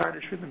maintain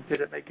sinus rhythm, did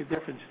it make a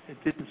difference? It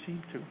didn't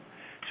seem to.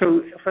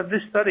 So from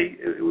this study,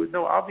 it was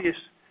no obvious,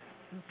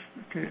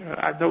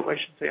 I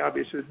shouldn't say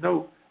obvious, there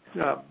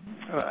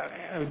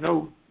was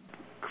no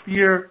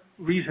clear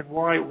reason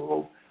why.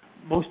 Well,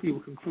 most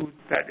people conclude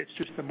that it's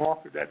just a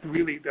marker, that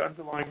really the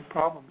underlying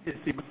problem is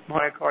the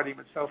myocardium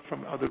itself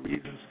from other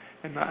reasons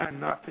and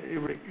not the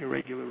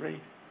irregular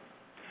rate.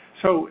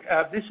 So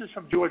this is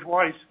from George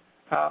Weiss,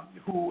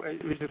 who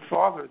was the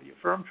father of the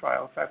AFFIRM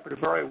trial, in fact, but a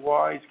very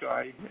wise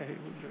guy.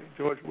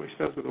 George Weiss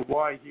does with a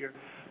Y here.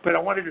 But I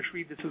wanted to just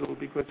read this a little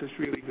because it's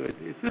really good.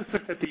 This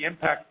looks at the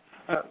impact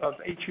of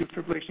atrial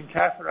fibrillation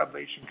catheter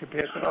ablation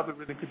compared to other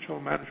rhythm control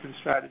management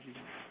strategies.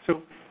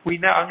 So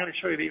I'm going to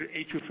show you the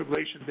atrial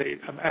fibrillation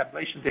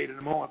ablation data in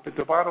a moment, but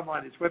the bottom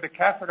line is whether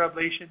catheter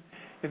ablation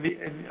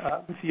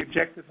with the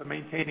objective of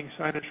maintaining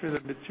sinus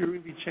rhythm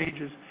materially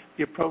changes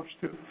the approach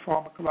to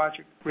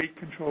pharmacologic rate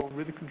control and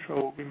rhythm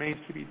control remains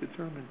to be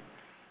determined.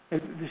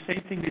 The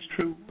same thing is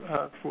true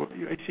for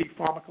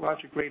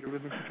pharmacologic rate or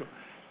rhythm control.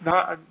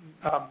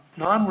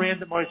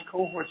 Non-randomized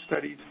cohort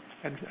studies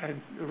and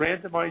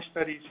randomized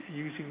studies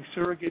using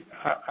surrogate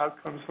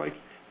outcomes like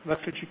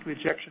left ventricular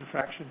ejection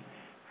fraction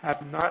have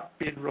not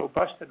been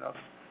robust enough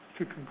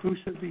to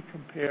conclusively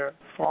compare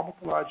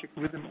pharmacologic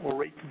rhythm or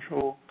rate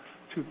control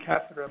to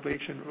catheter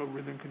ablation or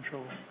rhythm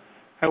control.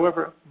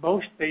 However,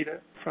 most data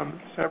from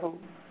several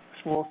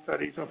small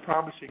studies are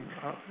promising.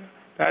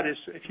 That is,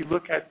 if you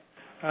look at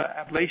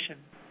ablation,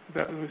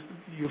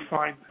 you'll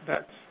find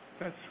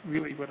that's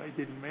really what I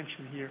didn't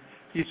mention here.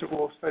 These are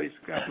all studies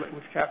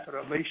with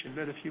catheter ablation.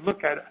 But if you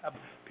look at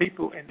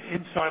people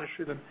in sinus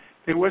rhythm,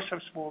 there were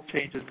some small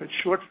changes, but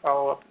short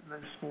follow-up and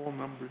then small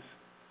numbers.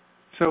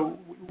 So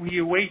we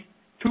await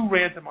two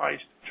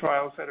randomized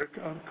trials that are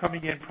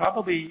coming in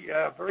probably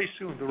very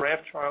soon, the RAF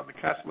trial and the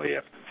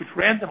CASTLE-AF, which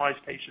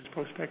randomized patients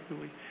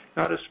prospectively,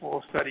 not a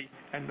small study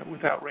and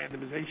without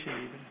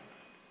randomization even.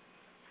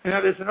 Now,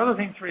 there's another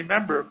thing to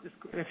remember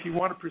if you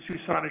want to pursue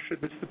sinus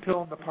rhythm. It's the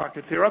pill in the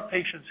pocket. There are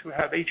patients who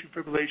have atrial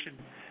fibrillation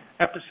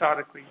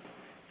episodically.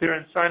 They're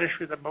in sinus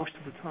rhythm most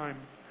of the time.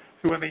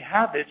 So when they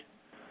have it,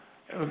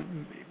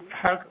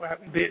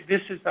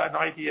 this is an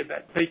idea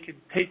that they can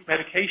take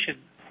medication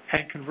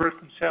and convert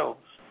themselves.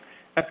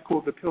 That's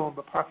called the pill in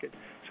the pocket.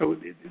 So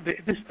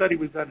this study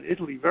was done in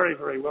Italy very,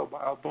 very well by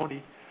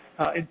Alboni.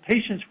 In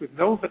patients with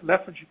no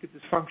left ventricular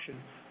dysfunction,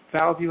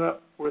 valvular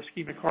or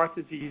ischemic heart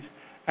disease,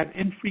 and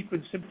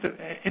infrequent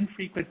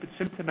but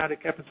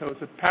symptomatic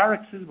episodes of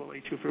paroxysmal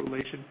atrial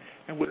fibrillation,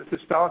 and with a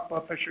systolic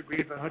blood pressure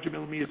greater than 100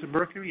 millimeters of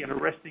mercury and a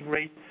resting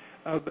rate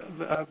of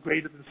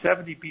greater than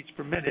 70 beats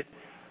per minute,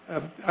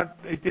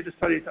 they did a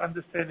study to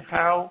understand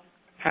how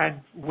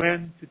and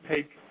when to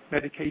take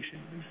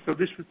medication. So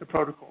this was the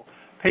protocol.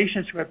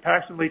 Patients who had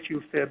paroxysmal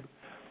atrial fib,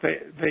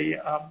 they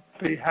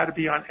had to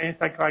be on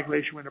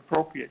anticoagulation when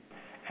appropriate,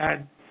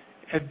 and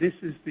this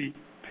is the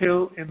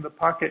pill in the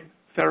pocket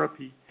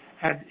therapy.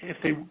 And if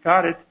they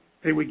got it,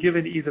 they were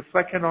given either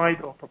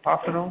flecainide or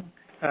propofol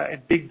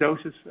in big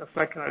doses.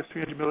 Flecainide is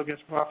 300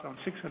 milligrams, propofol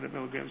 600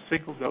 milligrams,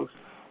 single dose,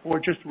 or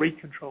just rate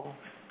control.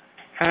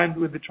 And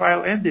when the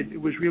trial ended,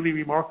 it was really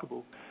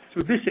remarkable.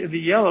 So this, in the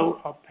yellow,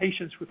 are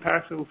patients with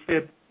paroxysmal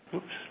fib.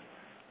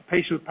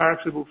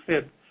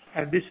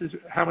 And this is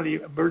how many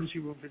emergency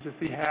room visits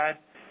they had,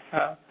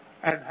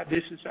 and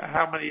this is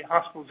how many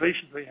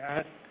hospitalizations they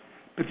had.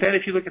 But then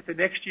if you look at the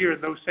next year,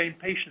 those same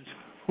patients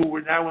who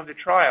were now in the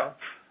trial,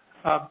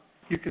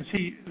 you can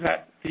see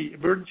that the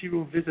emergency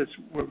room visits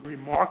were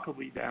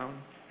remarkably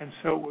down, and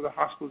so were the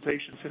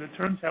hospitalizations. And it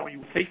turns out when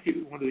you take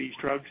one of these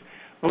drugs,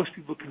 most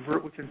people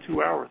convert within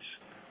 2 hours.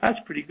 That's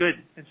pretty good.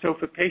 And so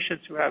for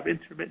patients who have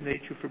intermittent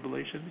atrial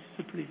fibrillation, this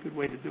is a pretty good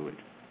way to do it.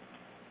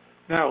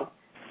 Now,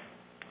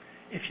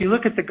 if you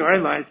look at the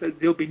guidelines,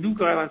 there'll be new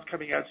guidelines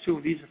coming out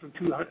soon. These are from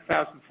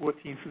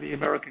 2014 for the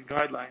American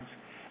guidelines.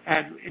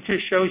 And it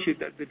just shows you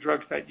that the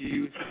drugs that you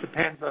use, it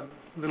depends a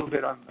little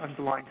bit on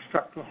underlying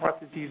structural heart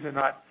disease or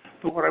not.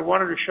 But what I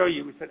wanted to show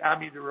you is that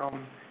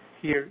amiodarone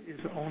here is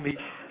only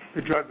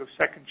the drug of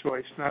second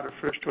choice, not a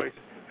first choice.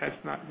 That's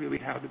not really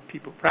how the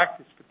people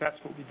practice, but that's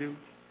what we do.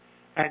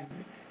 And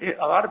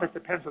a lot of it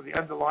depends on the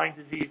underlying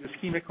disease.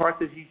 Ischemic heart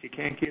disease, you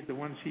can't give the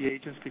 1C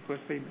agents because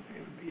they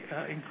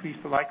increase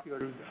the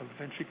likelihood of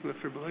ventricular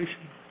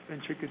fibrillation,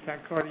 ventricular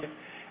tachycardia.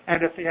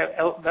 And if they have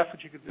left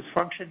ventricular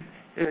dysfunction,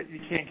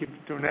 you can't give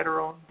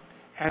dronedarone.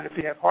 And if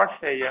they have heart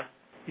failure,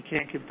 you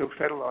can't give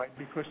dofetilide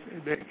because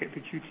the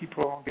QT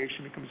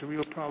prolongation becomes a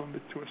real problem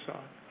with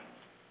Torsade.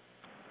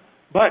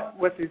 But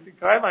what the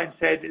guidelines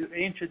said is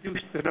they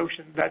introduced the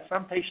notion that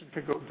some patients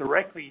can go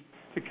directly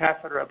to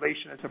catheter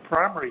ablation as a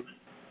primary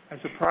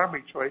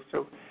choice.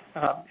 So,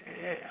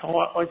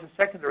 or as a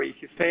secondary, if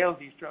you fail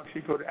these drugs,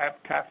 you go to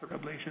catheter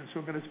ablation.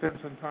 So we're going to spend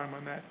some time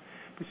on that.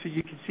 But so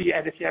you can see,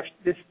 and if you have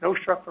no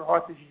structural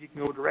heart disease, you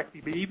can go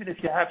directly. But even if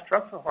you have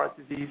structural heart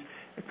disease,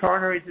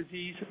 coronary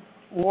disease,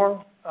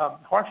 or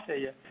heart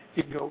failure,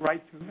 you can go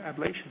right to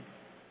ablation.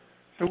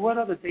 So what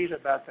are the data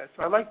about that?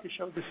 So I like to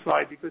show this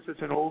slide because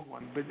it's an old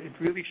one, but it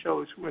really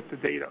shows what the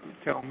data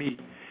tell me,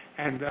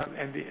 and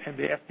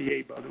the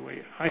FDA, by the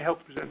way. I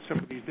helped present some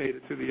of these data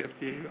to the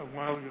FDA a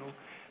while ago.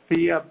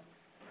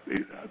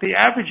 The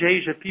average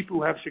age of people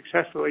who have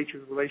successful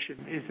atrial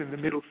fibrillation is in the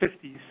middle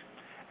 50s,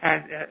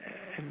 and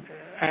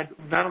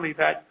not only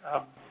that,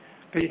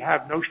 they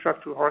have no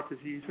structural heart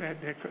disease, and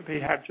they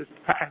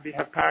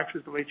have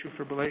paroxysmal atrial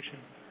fibrillation.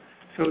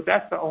 So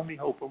that's the only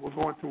hope, and we'll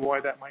go into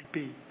why that might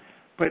be.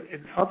 But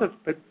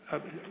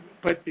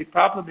the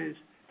problem is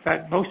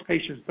that most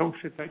patients don't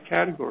fit that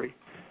category.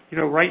 You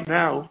know, right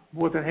now,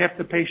 more than half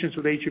the patients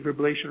with atrial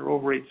fibrillation are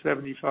over age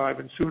 75,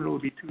 and soon it will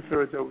be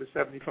 2/3 over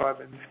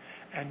 75 and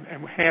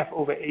half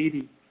over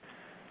 80.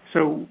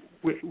 So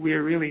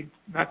we're really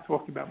not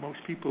talking about most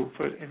people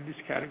in this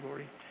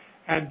category.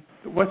 And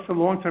what's the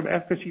long-term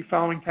efficacy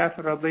following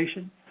catheter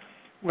ablation?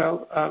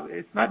 Well,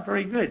 it's not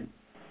very good.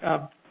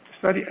 I'll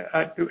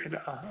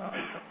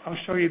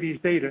show you these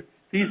data.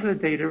 These are the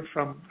data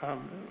from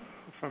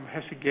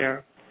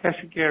Hesse-Guerre.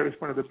 Hesse-Guerre is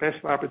one of the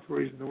best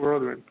laboratories in the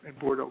world, or in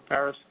Bordeaux,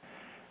 Paris,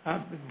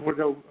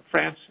 Bordeaux,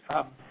 France.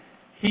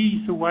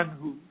 He's the one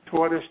who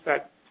taught us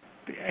that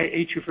the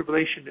atrial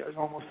fibrillation is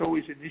almost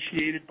always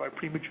initiated by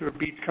premature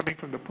beats coming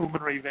from the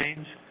pulmonary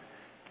veins.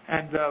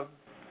 And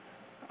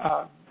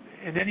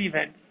in any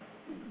event,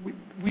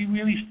 we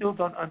really still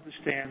don't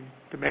understand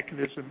the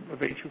mechanism of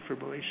atrial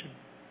fibrillation.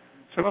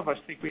 Some of us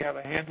think we have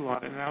a handle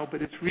on it now,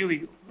 but it's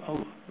really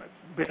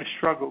been a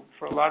struggle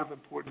for a lot of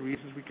important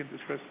reasons we can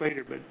discuss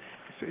later. But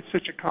it's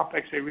such a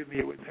complex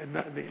arrhythmia, and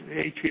the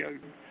atria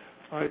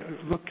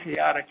look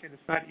chaotic, and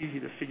it's not easy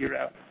to figure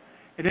out.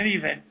 In any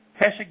event,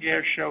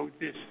 Hesse-Guerre showed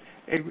this.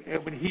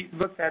 When he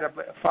looked at a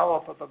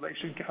follow-up of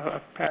ablation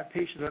of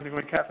patients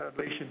undergoing catheter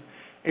ablation,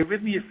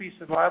 arrhythmia-free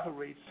survival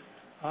rates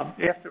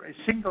after a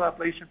single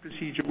ablation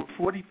procedure were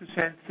 40%,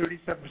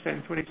 37%,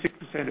 and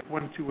 26% at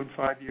 1, 2, and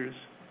 5 years.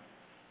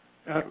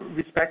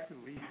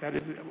 Respectively, that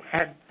is,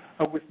 and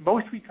with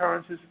most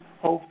recurrences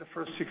over the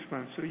first 6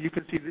 months. So you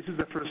can see this is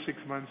the first 6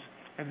 months,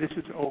 and this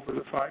is over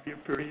the 5-year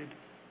period.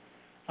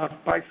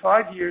 By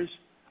 5 years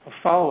of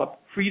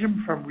follow-up,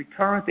 freedom from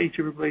recurrent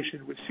atrial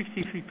fibrillation was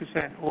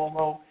 63%,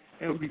 although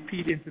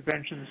repeat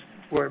interventions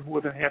were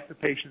more than half the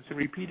patients. And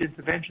repeat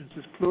interventions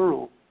is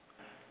plural,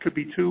 could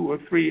be 2 or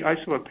 3. I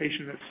saw a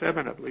patient at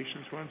 7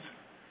 ablations once.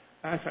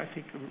 That's, I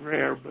think,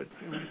 rare, but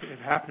it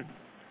happened.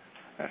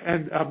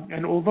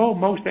 And although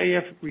most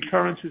AF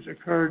recurrences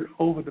occurred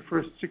over the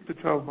first 6 to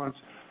 12 months,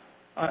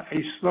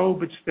 a slow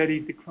but steady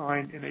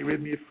decline in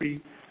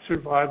arrhythmia-free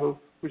survival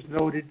was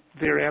noted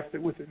thereafter,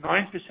 with a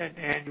 9%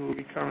 annual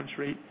recurrence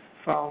rate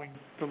following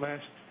the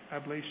last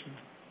ablation.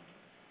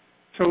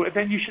 So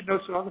then you should know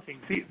some other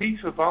things.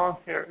 These are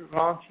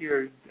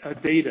volunteer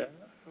data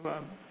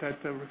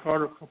that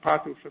Riccardo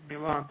Copato from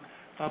Milan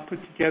put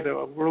together,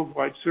 a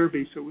worldwide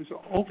survey. So it was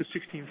over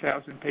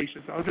 16,000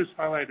 patients. I'll just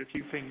highlight a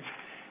few things.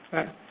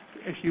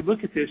 If you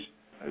look at this,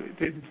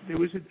 there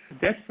was a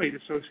death rate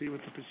associated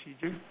with the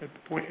procedure. At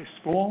the point is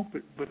small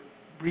but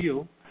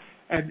real.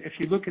 And if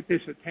you look at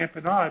this at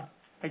Tamponade,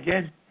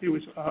 again, there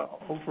was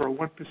over a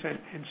 1%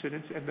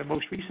 incidence. And the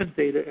most recent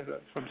data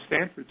from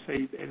Stanford say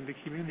in the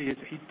community is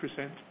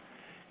 8%.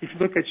 If you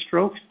look at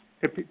strokes,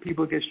 if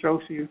people get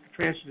strokes, you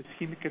transient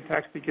ischemic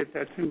attacks, they get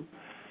that too.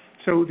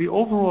 So the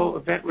overall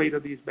event rate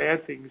of these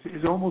bad things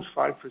is almost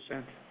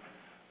 5%.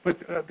 But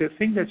the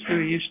thing that's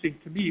really interesting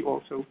to me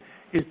also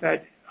is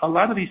that a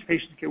lot of these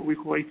patients get what we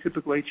call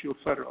atypical atrial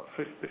flutter.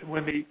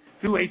 When they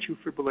do atrial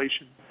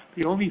fibrillation,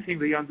 the only thing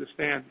they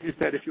understand is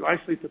that if you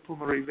isolate the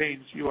pulmonary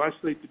veins, you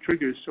isolate the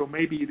triggers, so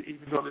maybe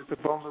even though there's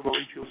a vulnerable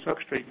atrial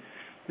substrate,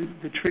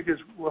 the triggers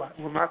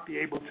will not be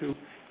able to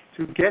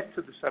get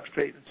to the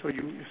substrate, and so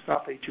you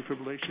stop atrial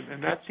fibrillation,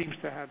 and that seems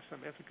to have some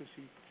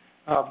efficacy.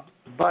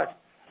 But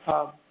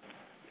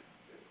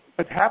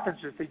what happens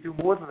is they do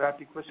more than that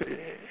because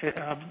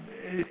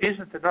it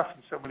isn't enough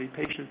in so many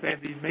patients,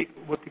 and they make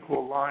what they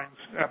call lines,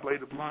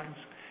 ablative lines.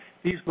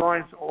 These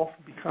lines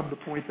often become the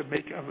point of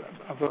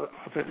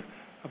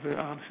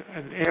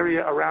an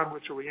area around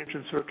which a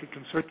reentrant circuit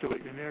can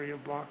circulate, an area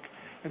of block.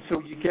 And so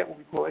you get what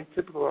we call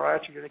atypical or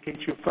iatrogenic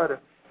atrial flutter,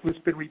 which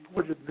has been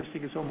reported in this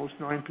thing is almost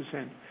 9%.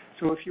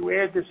 So if you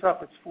add this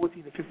up, it's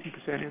 14 to 50%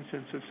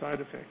 incidence of side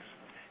effects.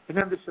 And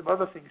then there's some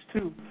other things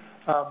too.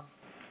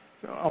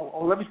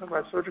 Let me talk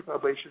about surgical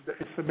ablation.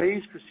 It's the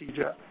Mays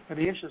procedure, and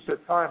the interest of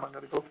time, I'm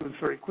going to go through this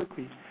very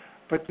quickly.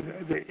 But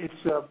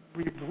it's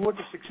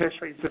reported success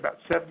rate is about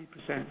 70%.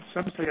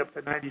 Some say up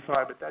to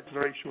 95%, but that's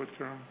very short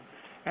term.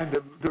 And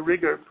the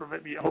rigor,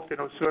 permit me, I hope there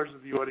are no surgeons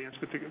in the audience,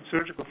 but the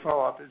surgical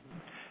follow-up is,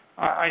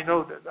 I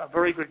know that a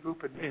very good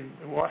group in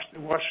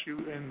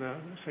WashU in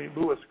St.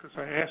 Louis, because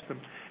I asked them,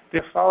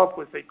 their follow-up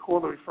was they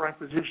called the referring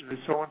physician, is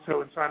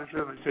so-and-so in sinus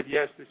rhythm, and they said,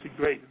 yes, this is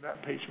great, and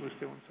that patient was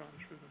still in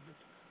sinus rhythm.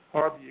 It's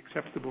hardly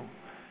acceptable.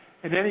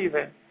 In any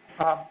event,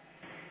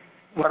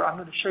 what I'm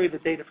going to show you the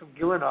data from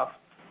Gilinoff,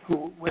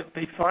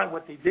 they find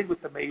what they did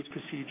with the Mays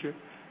procedure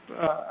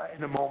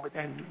in a moment,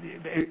 and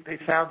they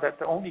found that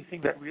the only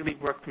thing that really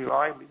worked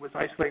reliably was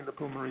isolating the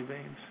pulmonary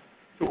veins.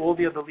 So all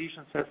the other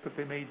lesion tests that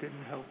they made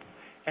didn't help.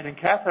 And in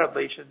catheter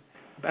ablation,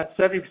 about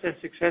 70%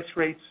 success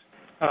rates,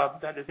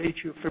 that is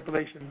atrial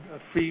fibrillation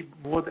free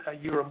more than a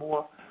year or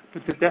more,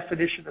 but the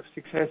definition of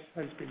success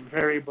has been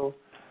variable.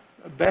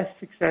 Best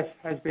success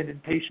has been in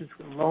patients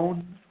with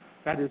lone,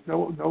 that is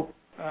no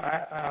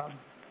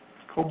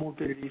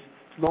comorbidities,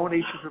 lone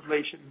atrial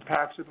fibrillation and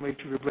paroxysmal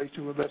atrial fibrillation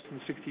who are less than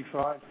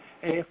 65.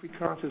 AF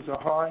recurrences are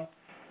high,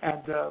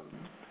 and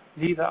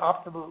neither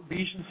optimal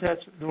lesion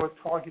sets nor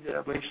targeted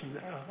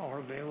ablation are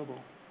available.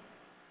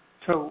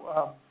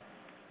 So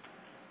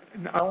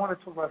I want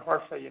to talk about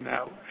heart failure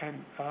now,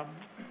 and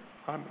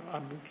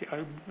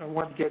I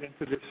want to get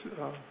into this.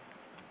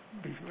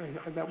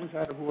 That was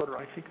out of order.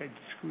 I think I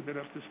screwed it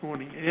up this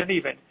morning. In any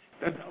event,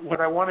 what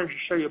I wanted to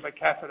show you about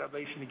catheter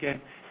ablation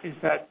again is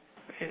that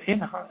in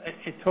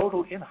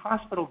total in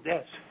hospital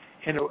deaths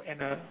in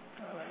a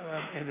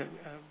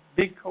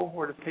big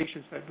cohort of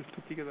patients that was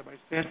put together by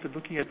Stanford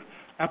looking at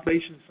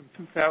ablations from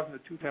 2000 to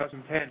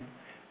 2010,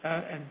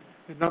 and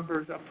the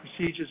numbers of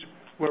procedures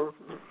were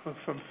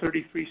from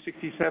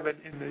 3,367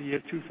 in the year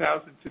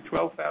 2000 to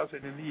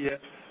 12,000 in the year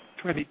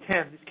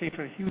 2010. This came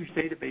from a huge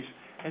database.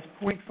 As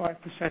 0.5%,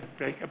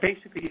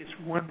 basically it's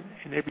 1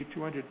 in every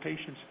 200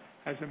 patients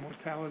has a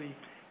mortality,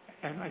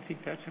 and I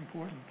think that's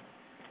important.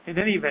 In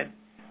any event,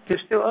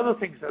 there's still other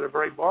things that are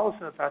very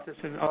bothersome about this,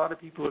 and a lot of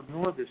people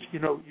ignore this. You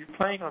know, you're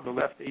playing on the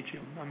left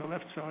atrium, on the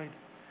left side,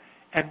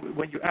 and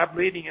when you're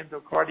ablating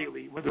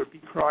endocardially, whether it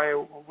be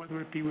cryo or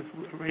whether it be with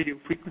radio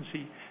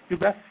frequency, you're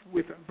left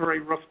with a very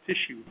rough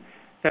tissue.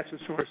 That's a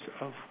source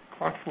of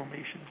clot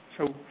formation.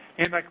 So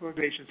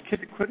anticoagulation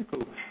is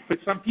critical, but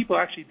some people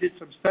actually did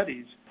some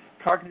studies.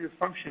 Cognitive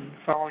function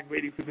following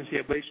radiofrequency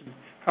ablation,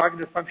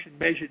 cognitive function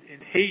measured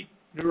in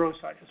 8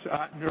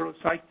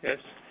 neuropsych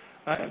tests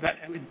that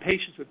in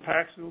patients with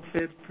paroxysmal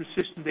fib,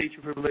 persistent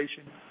atrial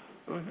fibrillation,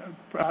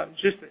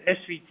 just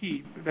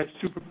SVT, that's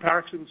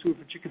paroxysmal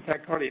supraventricular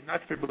tachycardia,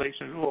 not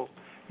fibrillation at all.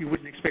 You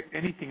wouldn't expect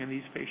anything in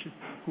these patients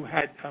who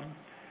had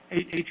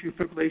atrial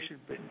fibrillation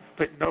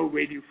but no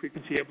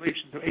radiofrequency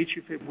ablation, so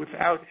atrial fib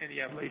without any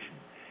ablation.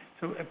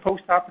 So a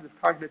postoperative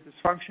cognitive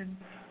dysfunction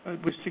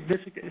was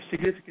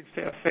significant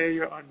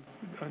failure on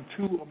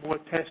 2 or more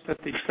tests that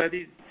they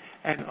studied,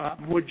 and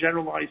more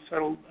generalized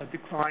subtle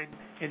decline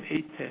in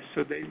 8 tests.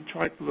 So they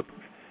tried to look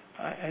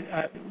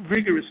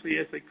rigorously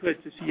as they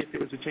could to see if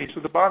there was a change.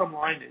 So the bottom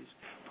line is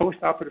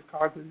postoperative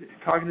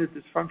cognitive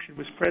dysfunction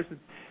was present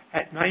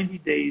at 90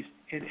 days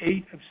in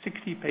 8 of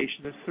 60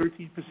 patients, that's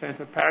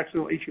 13% of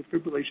paroxysmal atrial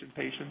fibrillation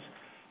patients,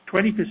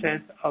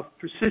 20% of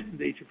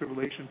persistent atrial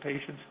fibrillation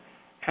patients,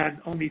 and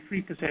only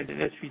 3% in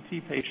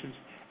SVT patients,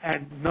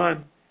 and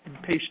none in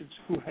patients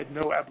who had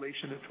no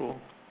ablation at all.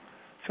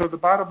 So the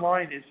bottom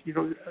line is, you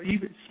know,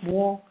 even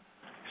small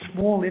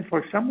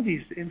infarcts, some of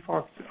these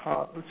infarcts,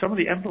 some of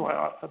the emboli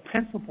are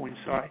pencil point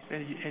size,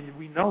 and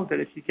we know that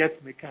if you get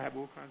them, it can have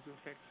all kinds of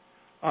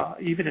effects,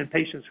 even in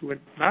patients who are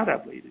not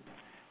ablated.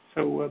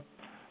 So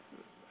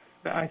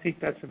I think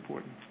that's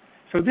important.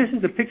 So this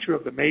is a picture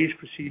of the Mays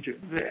procedure.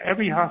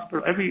 Every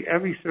hospital,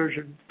 every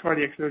surgeon,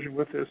 cardiac surgeon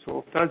with this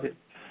does it.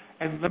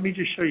 And let me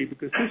just show you,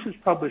 because this was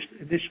published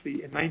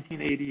initially in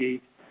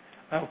 1988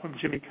 from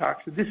Jimmy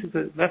Cox. So this is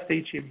the left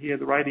atrium here,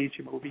 the right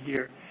atrium over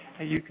here,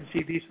 and you can see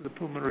these are the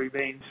pulmonary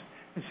veins.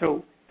 And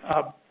so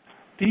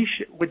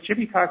what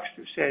Jimmy Cox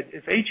said,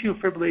 if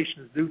atrial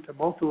fibrillation is due to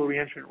multiple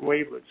reentrant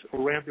wavelets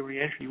or random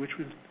reentry, which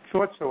was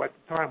thought so at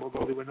the time,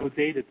 although there were no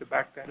data to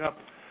back that up,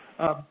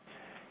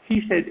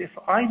 He said, if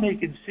I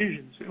make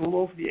incisions all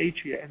over the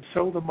atria and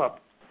sew them up,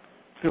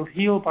 they'll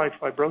heal by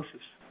fibrosis.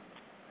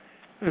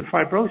 And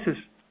fibrosis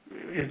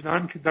is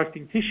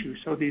non-conducting tissue,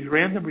 so these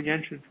random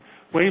reentrant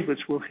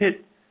wavelets will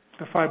hit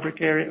the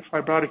fibrotic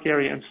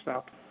area and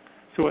stop.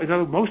 So in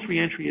other words, most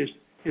reentry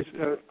is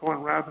going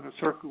around in a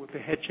circle with the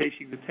head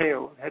chasing the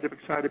tail, head of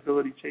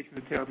excitability chasing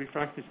the tail of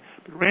refractors.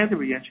 But random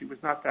reentry was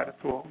not that at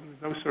all. There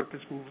was no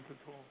surface movement at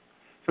all.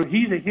 So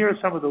here are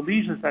some of the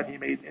lesions that he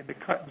made in the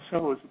cut and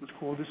sew, as it was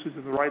called. This was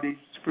in the right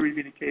superior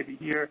vena cava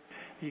here.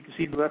 And you can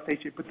see in the left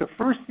atria. But the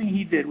first thing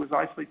he did was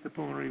isolate the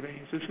pulmonary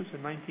veins. This was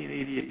in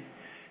 1988.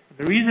 And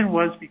the reason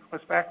was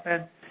because back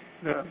then,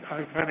 a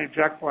guy named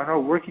Jack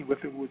Barneau, working with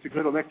him, was a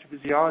good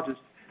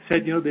electrophysiologist,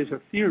 said, there's a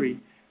theory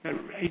that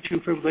atrial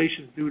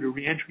fibrillation is due to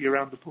reentry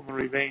around the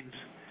pulmonary veins.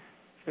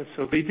 And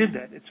so they did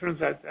that. It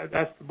turns out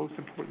that's the most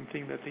important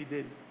thing that they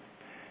did.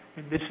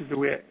 And this is the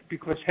way,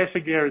 because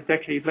Hesseger, a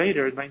decade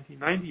later, in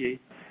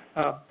 1998,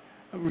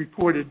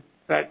 reported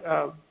that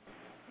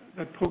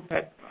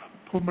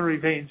pulmonary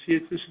veins,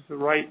 here, this is the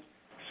right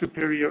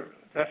superior,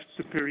 left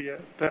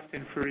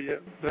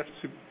inferior,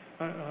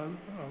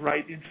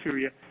 right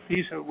inferior.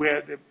 These are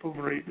where the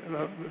pulmonary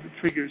the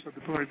triggers of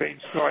the pulmonary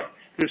veins start.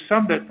 There's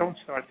some that don't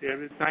start there.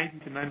 There's 90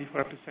 to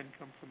 95%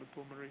 come from the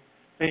pulmonary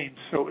veins.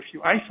 So if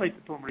you isolate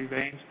the pulmonary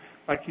veins,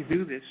 like you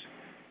do this,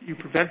 you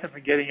prevent them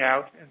from getting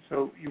out, and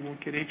so you won't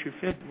get atrial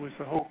fib, was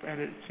the hope. And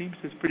it seems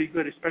it's pretty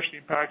good,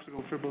 especially in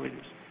paroxysmal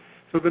defibrillators.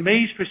 So the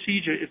maze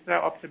procedure is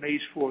now up to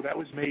maze 4. That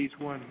was maze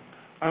 1.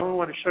 I only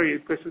want to show you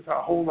because there's a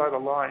whole lot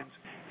of lines.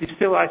 You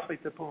still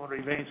isolate the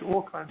pulmonary veins,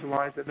 all kinds of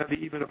lines, and then they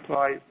even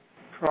apply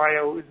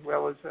cryo as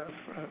well as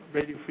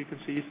radio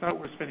frequency. It's not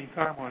worth spending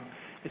time on.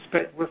 It's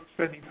worth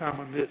spending time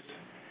on this.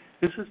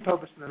 This was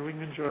published in the New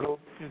England Journal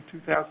in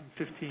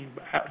 2015.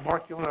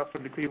 Mark Yonah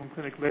from the Cleveland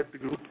Clinic led the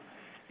group.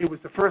 It was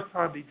the first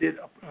time they did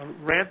a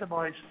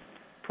randomized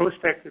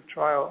prospective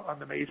trial on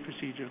the maze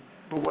procedure.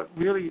 But what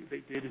really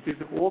they did is these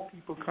are all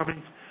people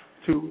coming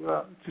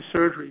to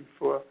surgery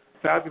for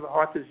valvular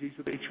heart disease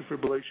with atrial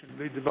fibrillation.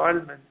 They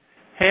divided them in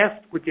half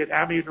would get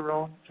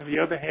amiodarone and the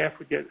other half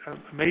would get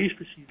a maze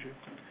procedure.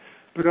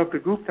 But of the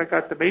group that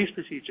got the maze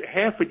procedure,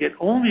 half would get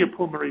only a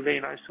pulmonary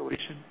vein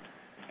isolation,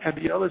 and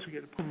the others would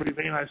get a pulmonary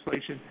vein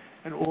isolation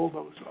and all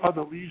those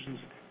other lesions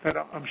that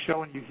I'm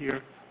showing you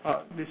here.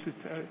 This is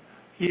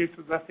here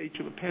to the left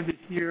atrial appendage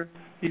here.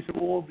 These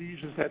are all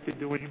lesions that they're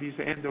doing. These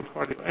are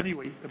endocardial.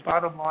 Anyway, the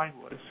bottom line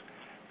was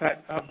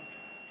that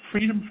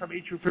freedom from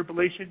atrial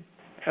fibrillation,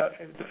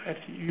 if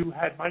you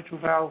had mitral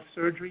valve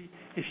surgery,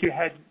 if you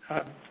had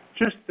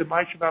just the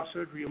mitral valve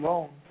surgery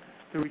alone,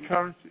 the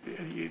recurrence,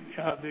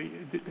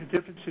 the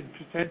difference in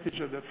percentage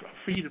of the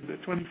freedom, the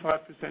 25%,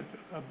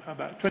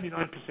 about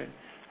 29%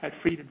 had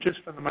freedom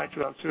just from the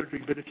mitral valve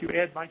surgery. But if you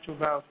add mitral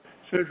valve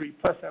surgery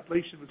plus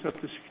ablation, it was up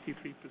to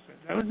 63%.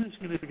 That was a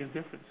significant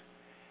difference.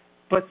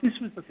 But this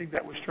was the thing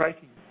that was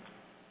striking.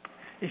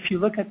 If you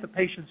look at the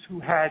patients who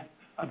had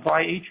a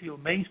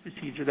biatrial maze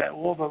procedure, that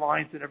all the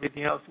lines and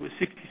everything else was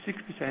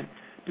 66%.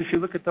 But if you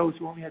look at those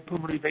who only had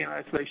pulmonary vein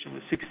isolation,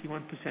 it was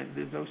 61%.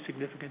 There's no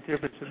significant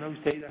difference, and those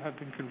data have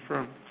been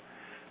confirmed.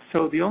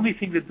 So the only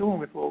thing they're doing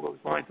with all those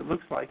lines, it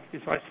looks like,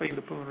 is isolating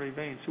the pulmonary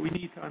vein. So we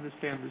need to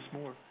understand this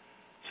more.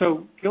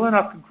 So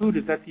Gillenhoff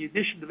concluded that the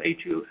addition of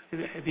atrial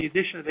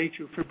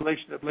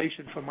fibrillation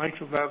ablation for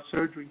mitral valve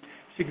surgery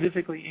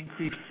significantly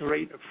increased the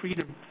rate of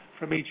freedom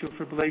from atrial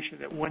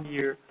fibrillation at 1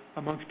 year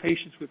amongst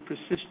patients with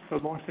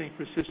long-standing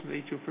persistent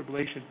atrial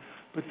fibrillation.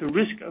 But the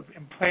risk of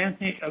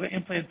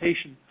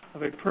implantation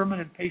of a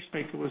permanent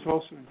pacemaker was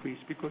also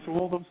increased because of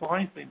all those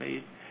lines they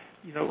made.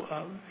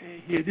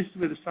 Here, this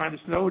is where the sinus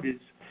node is,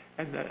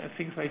 and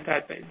things like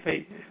that.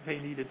 They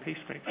needed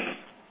pacemakers.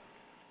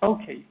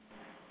 Okay,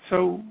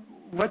 so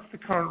what's the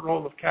current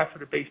role of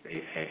catheter-based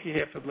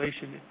AF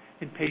ablation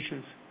in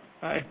patients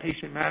and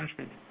patient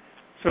management?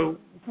 So,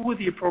 who are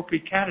the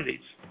appropriate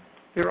candidates?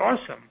 There are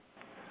some.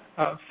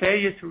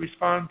 Failure to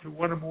respond to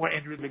one or more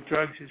antiarrhythmic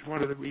drugs is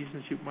one of the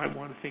reasons you might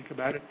want to think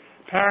about it.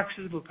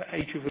 Paroxysmal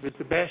atrial is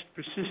the best,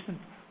 persistent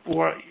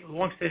or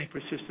long-standing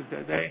persistent.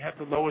 They have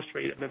the lowest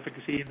rate of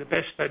efficacy. In the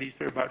best studies,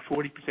 they're about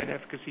 40%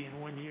 efficacy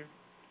in 1 year.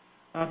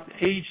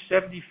 Age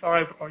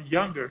 75 or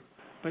younger,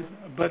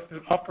 but the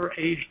upper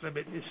age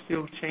limit is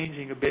still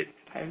changing a bit.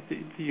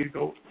 Do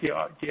you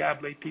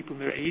ablate people in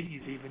their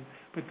 80s even?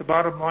 But the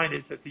bottom line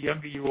is that the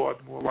younger you are,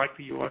 the more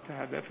likely you are to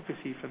have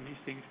efficacy from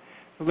these things.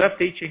 The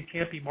left atrium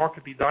can't be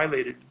markedly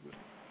dilated.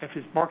 If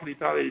it's markedly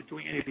dilated,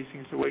 doing any of these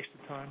things is a waste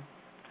of time.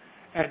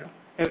 And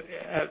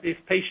if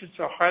patients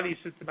are highly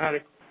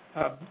symptomatic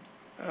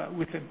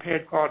with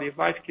impaired quality of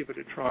life, give it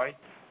a try.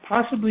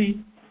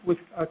 Possibly with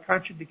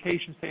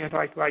contraindications to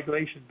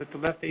anticoagulation, but the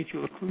left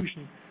atrial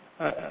occlusion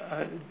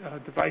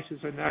devices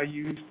are now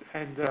used,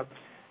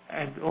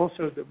 and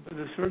also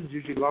the surgeons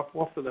usually lop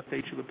off the left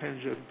atrial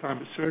appendage at the time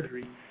of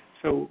surgery.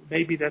 So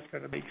maybe that's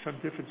going to make some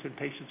difference in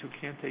patients who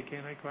can't take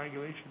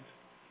anticoagulations.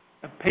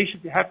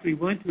 Patients have to be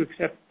willing to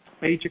accept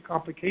major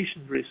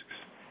complication risks,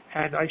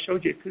 and I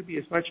showed you it could be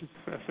as much as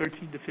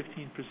 13 to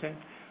 15%.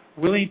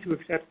 willing to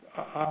accept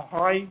a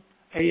high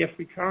AF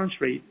recurrence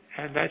rate,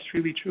 and that's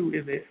really true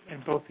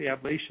in both the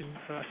ablation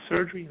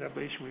surgery and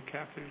ablation with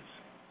catheters.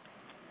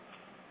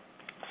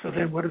 So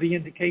then what are the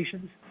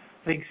indications?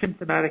 I think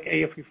symptomatic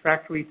AF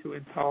refractory to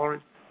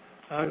intolerant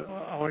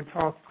or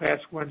intolerant class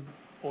 1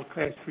 or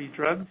class 3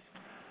 drugs.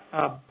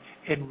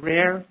 In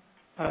rare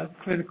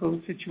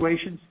clinical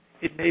situations,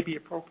 it may be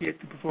appropriate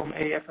to perform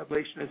AF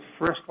ablation as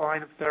first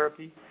line of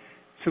therapy.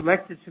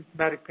 Selected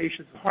symptomatic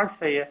patients with heart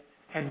failure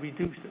and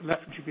reduced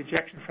left ventricular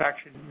ejection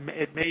fraction,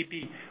 it may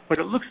be. What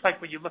it looks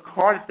like when you look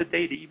hard at the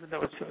data, even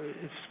though it's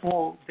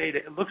small data,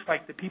 it looks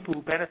like the people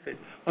who benefit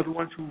are the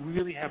ones who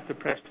really have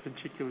depressed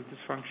ventricular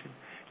dysfunction.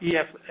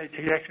 EF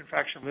ejection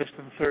fraction less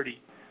than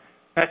 30.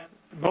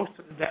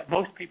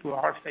 Most people with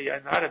heart failure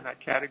are not in that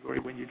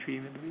category when you're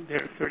treating them.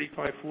 They're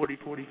 35, 40,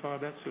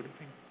 45, that sort of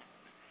thing.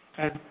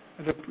 And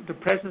the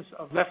presence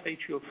of left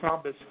atrial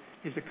thrombus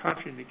is a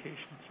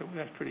contraindication, so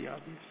that's pretty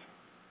obvious.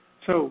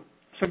 So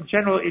some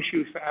general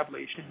issues for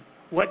ablation.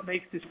 What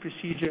makes this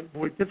procedure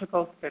more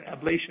difficult than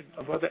ablation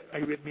of other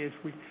arrhythmias?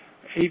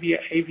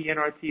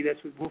 AVNRT,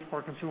 that's with Wolf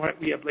Parkinson,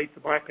 we ablate the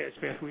bypass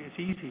pathway. It's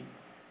easy.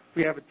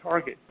 We have a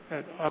target.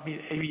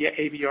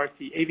 AVRT.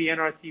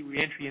 AVNRT,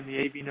 re-entry in the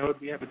AV node,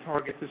 we have a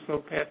target, the slow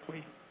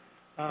pathway.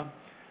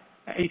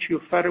 Atrial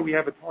flutter, we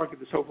have a target,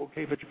 the so-called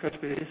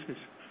tricuspid isthmus.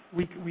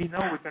 We know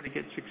we're going to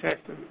get success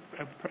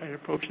and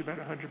approach about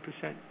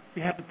 100%.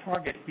 We have a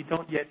target. We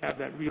don't yet have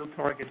that real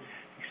target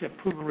except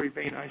pulmonary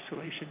vein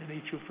isolation and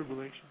atrial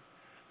fibrillation.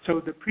 So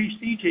the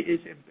procedure is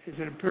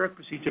an empiric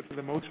procedure for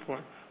the most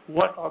part.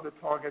 What are the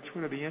targets?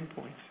 What are the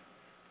endpoints?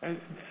 And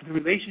the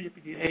relationship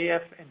between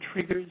AF and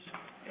triggers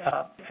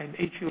and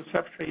atrial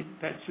substrate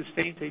that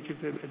sustains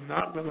AF is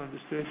not well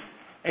understood.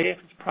 AF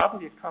is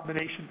probably a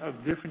combination of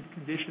different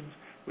conditions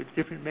with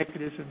different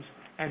mechanisms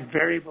and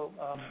variable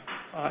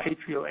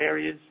atrial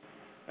areas.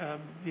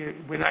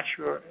 We're not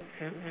sure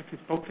if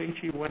it's both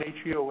atrial, one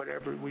atrial, or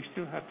whatever. We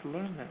still have to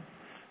learn that.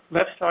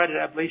 Left-sided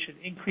ablation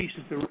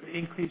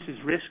increases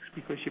risks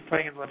because you're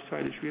playing on the left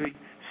side. It's really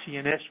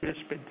CNS risk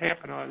and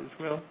tamponade as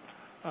well.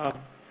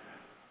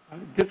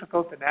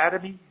 Difficult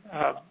anatomy.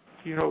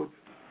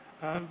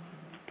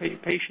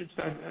 Patients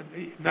are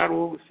not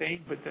all the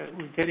same, but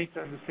we're getting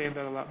to understand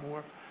that a lot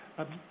more.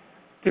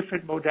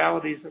 Different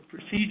modalities of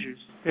procedures.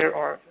 There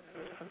are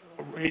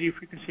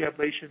radiofrequency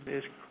ablation,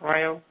 there's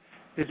cryo,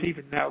 there's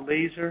even now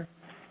laser,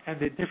 and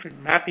there are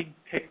different mapping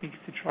techniques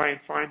to try and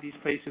find these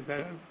places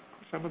that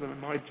some of them, in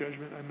my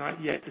judgment, are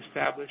not yet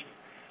established.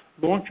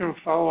 Long-term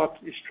follow-up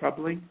is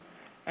troubling,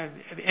 and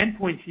the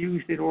endpoints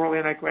used in oral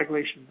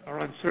anticoagulation are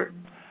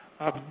uncertain.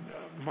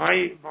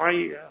 My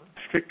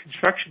strict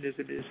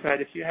constructionism is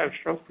that if you have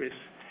stroke risk,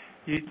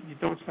 you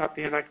don't stop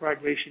the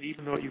anticoagulation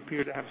even though you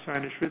appear to have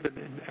sinus rhythm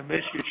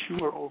unless you're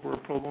sure over a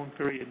prolonged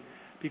period,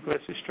 because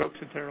the stroke's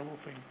a terrible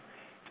thing.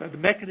 So the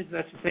mechanism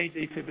that sustains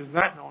AFib is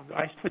not known.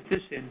 I put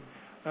this in.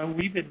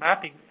 We've been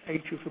mapping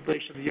atrial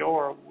fibrillation of the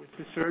OR with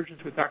the surgeons,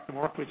 with Dr.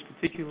 Markowitz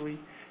particularly,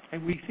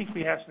 and we think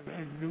we have some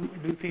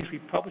new things.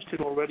 We've published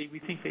it already. We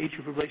think the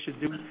atrial fibrillation is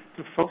due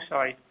to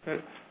foci that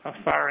are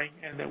firing,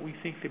 and that we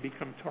think they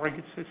become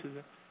targets. This is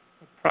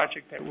a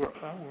project that we're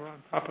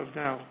on top of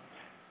now.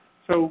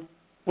 So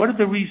what are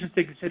the reasons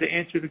to consider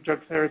antiarrhythmic drug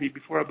therapy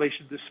before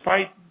ablation,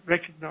 despite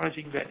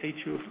recognizing that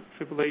atrial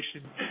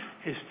fibrillation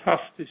is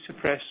tough to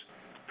suppress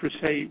per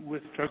se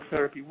with drug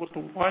therapy?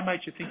 Why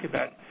might you think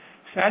about it?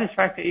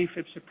 Satisfactory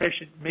AFib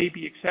suppression may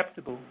be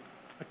acceptable.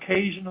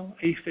 Occasional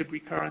AFib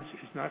recurrence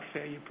is not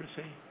failure per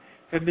se.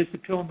 Then there's the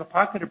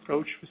pill-in-the-pocket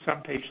approach for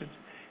some patients.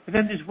 And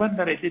then there's one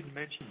that I didn't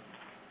mention.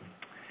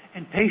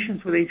 In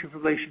patients with atrial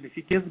fibrillation, if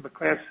you give them a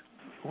class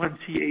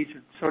 1C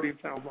agent, sodium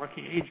channel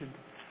blocking agent,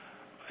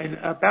 in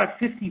about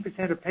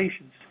 15% of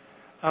patients,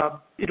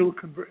 it'll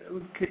convert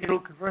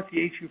the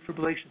atrial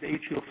fibrillation to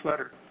atrial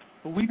flutter.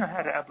 Well, we know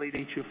how to ablate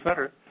atrial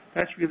flutter.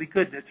 That's really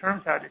good. And it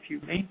turns out if you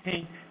ablate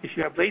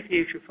the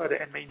atrial flutter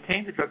and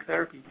maintain the drug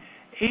therapy,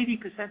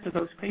 80% of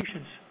those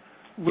patients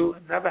will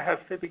never have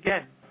fib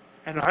again,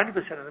 and 100%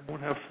 of them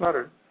won't have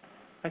flutter.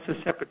 That's a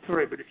separate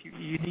story, but if you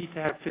need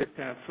to have fib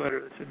to have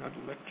flutter, that's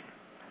another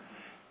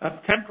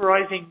lecture.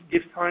 Temporizing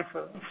gives time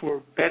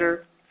for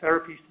better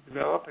therapies to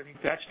develop. I think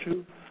that's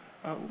true.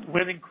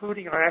 When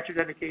including our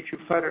iatrogenic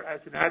atrial flutter as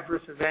an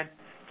adverse event,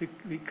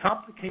 the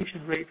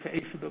complication rate for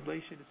AFib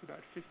ablation is about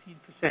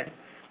 15%,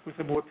 with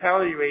a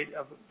mortality rate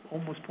of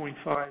almost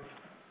 0.5.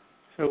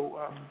 So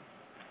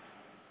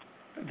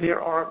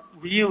there are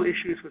real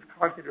issues with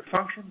cognitive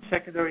function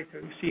secondary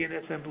to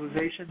CNS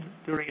embolization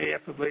during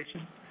AF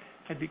ablation,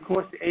 and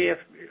because the AF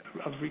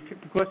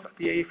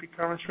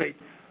recurrence rate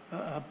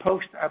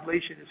post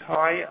ablation is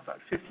high, about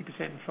 50%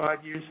 in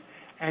 5 years,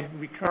 and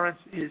recurrence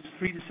is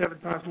 3 to 7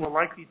 times more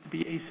likely to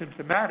be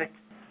asymptomatic,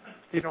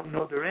 they don't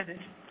know they're in it.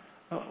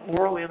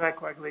 Oral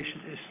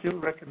anticoagulation is still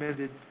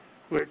recommended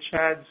where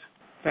CHADS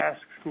FAST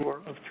score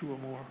of 2 or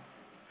more.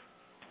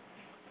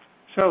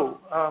 So,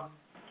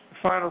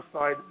 final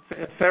slide.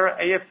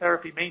 AF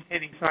therapy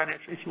maintaining sinus.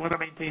 If you want to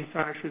maintain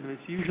sinus rhythm,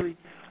 it's usually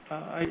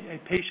a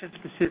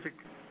patient-specific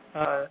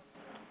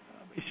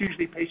it's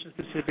usually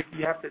patient-specific.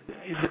 You have to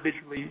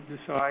individually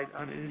decide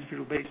on an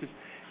individual basis.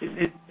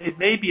 It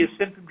may be a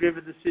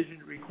symptom-driven decision.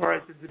 It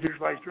requires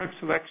individualized drug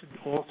selection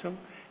also.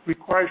 It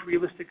requires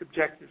realistic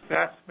objectives.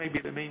 That's maybe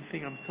the main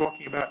thing I'm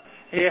talking about.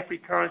 AF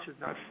recurrence is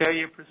not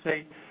failure per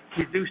se.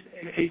 Reduced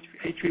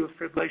atrial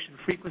fibrillation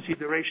frequency,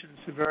 duration, and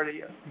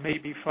severity may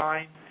be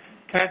fine.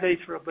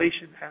 Candidates for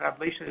ablation and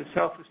ablation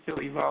itself is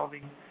still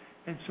evolving.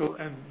 And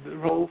the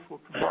role for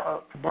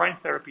combined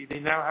therapy, they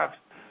now have,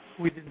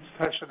 we didn't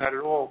touch on that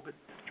at all, but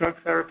drug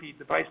therapy,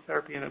 device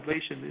therapy, and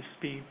ablation is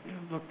being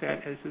looked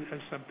at as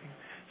something.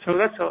 So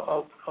that's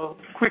a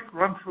quick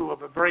run-through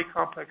of a very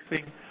complex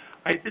thing.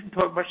 I didn't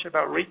talk much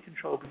about rate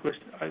control because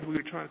we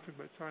were trying to talk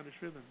about sinus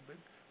rhythm, but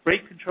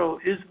rate control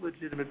is a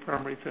legitimate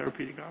primary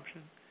therapeutic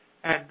option.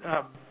 And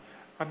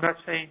I'm not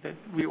saying that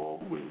we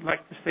all would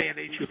like to stay in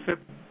atrial fib,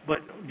 but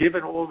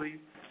given all the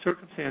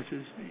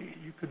circumstances,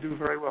 you could do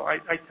very well.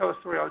 I tell a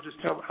story.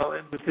 I'll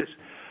end with this.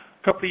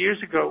 A couple of years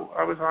ago,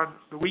 I was on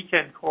the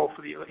weekend call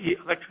for the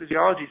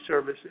electrophysiology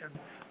service, and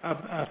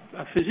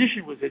a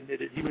physician was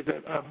admitted. He was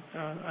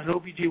an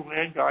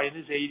OB/GYN guy in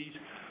his 80s,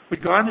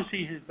 who'd gone to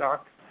see his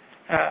doc,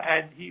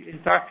 and his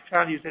doctor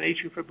found he was in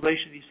atrial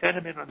fibrillation. He sent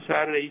him in on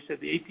Saturday. He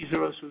said, the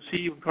atheros will see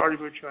you in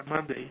cardioversion on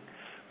Monday.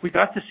 We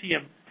got to see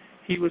him.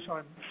 He was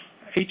on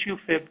atrial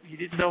fib. He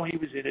didn't know he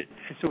was in it,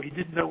 and so he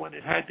didn't know when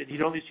it had been.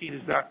 He'd only seen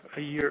his doc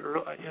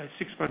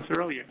 6 months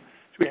earlier.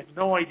 So we had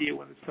no idea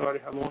when it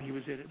started, how long he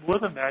was in it. More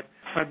than that,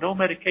 on no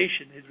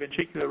medication, his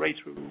ventricular rates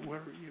were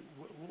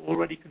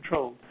already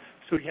controlled.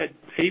 So he had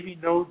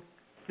AV node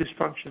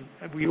dysfunction,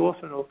 and we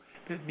also know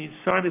that means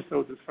sinus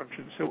node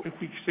dysfunction. So if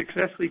we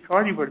successfully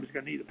cardiovert him, he's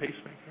going to need a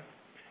pacemaker.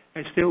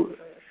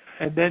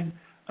 And then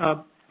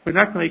we're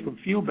not going to make him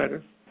feel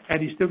better,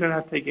 and he's still going to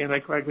have to take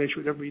anticoagulation,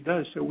 whatever he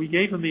does. So we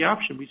gave him the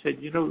option. We said,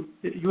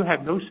 you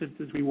have no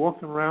symptoms. We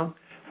walked him around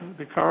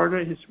the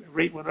corridor. His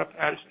rate went up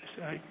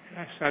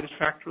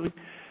satisfactorily.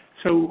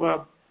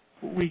 So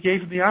we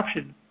gave him the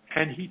option,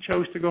 and he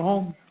chose to go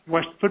home,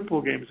 watch the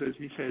football games, as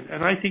he said.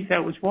 And I think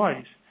that was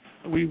wise.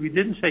 We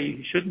didn't say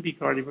he shouldn't be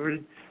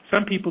cardioverted.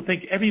 Some people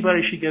think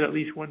everybody should get at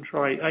least one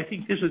try. I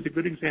think this is a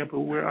good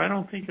example where I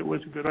don't think it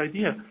was a good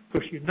idea,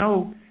 because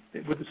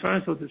that with the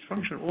sinus node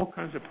dysfunction, all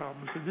kinds of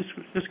problems. And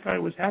this guy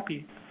was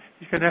happy.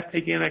 He's going to have to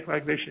take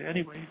anticoagulation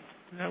anyway.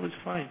 And that was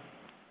fine.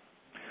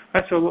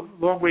 That's a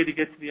long way to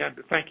get to the end,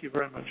 but thank you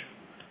very much.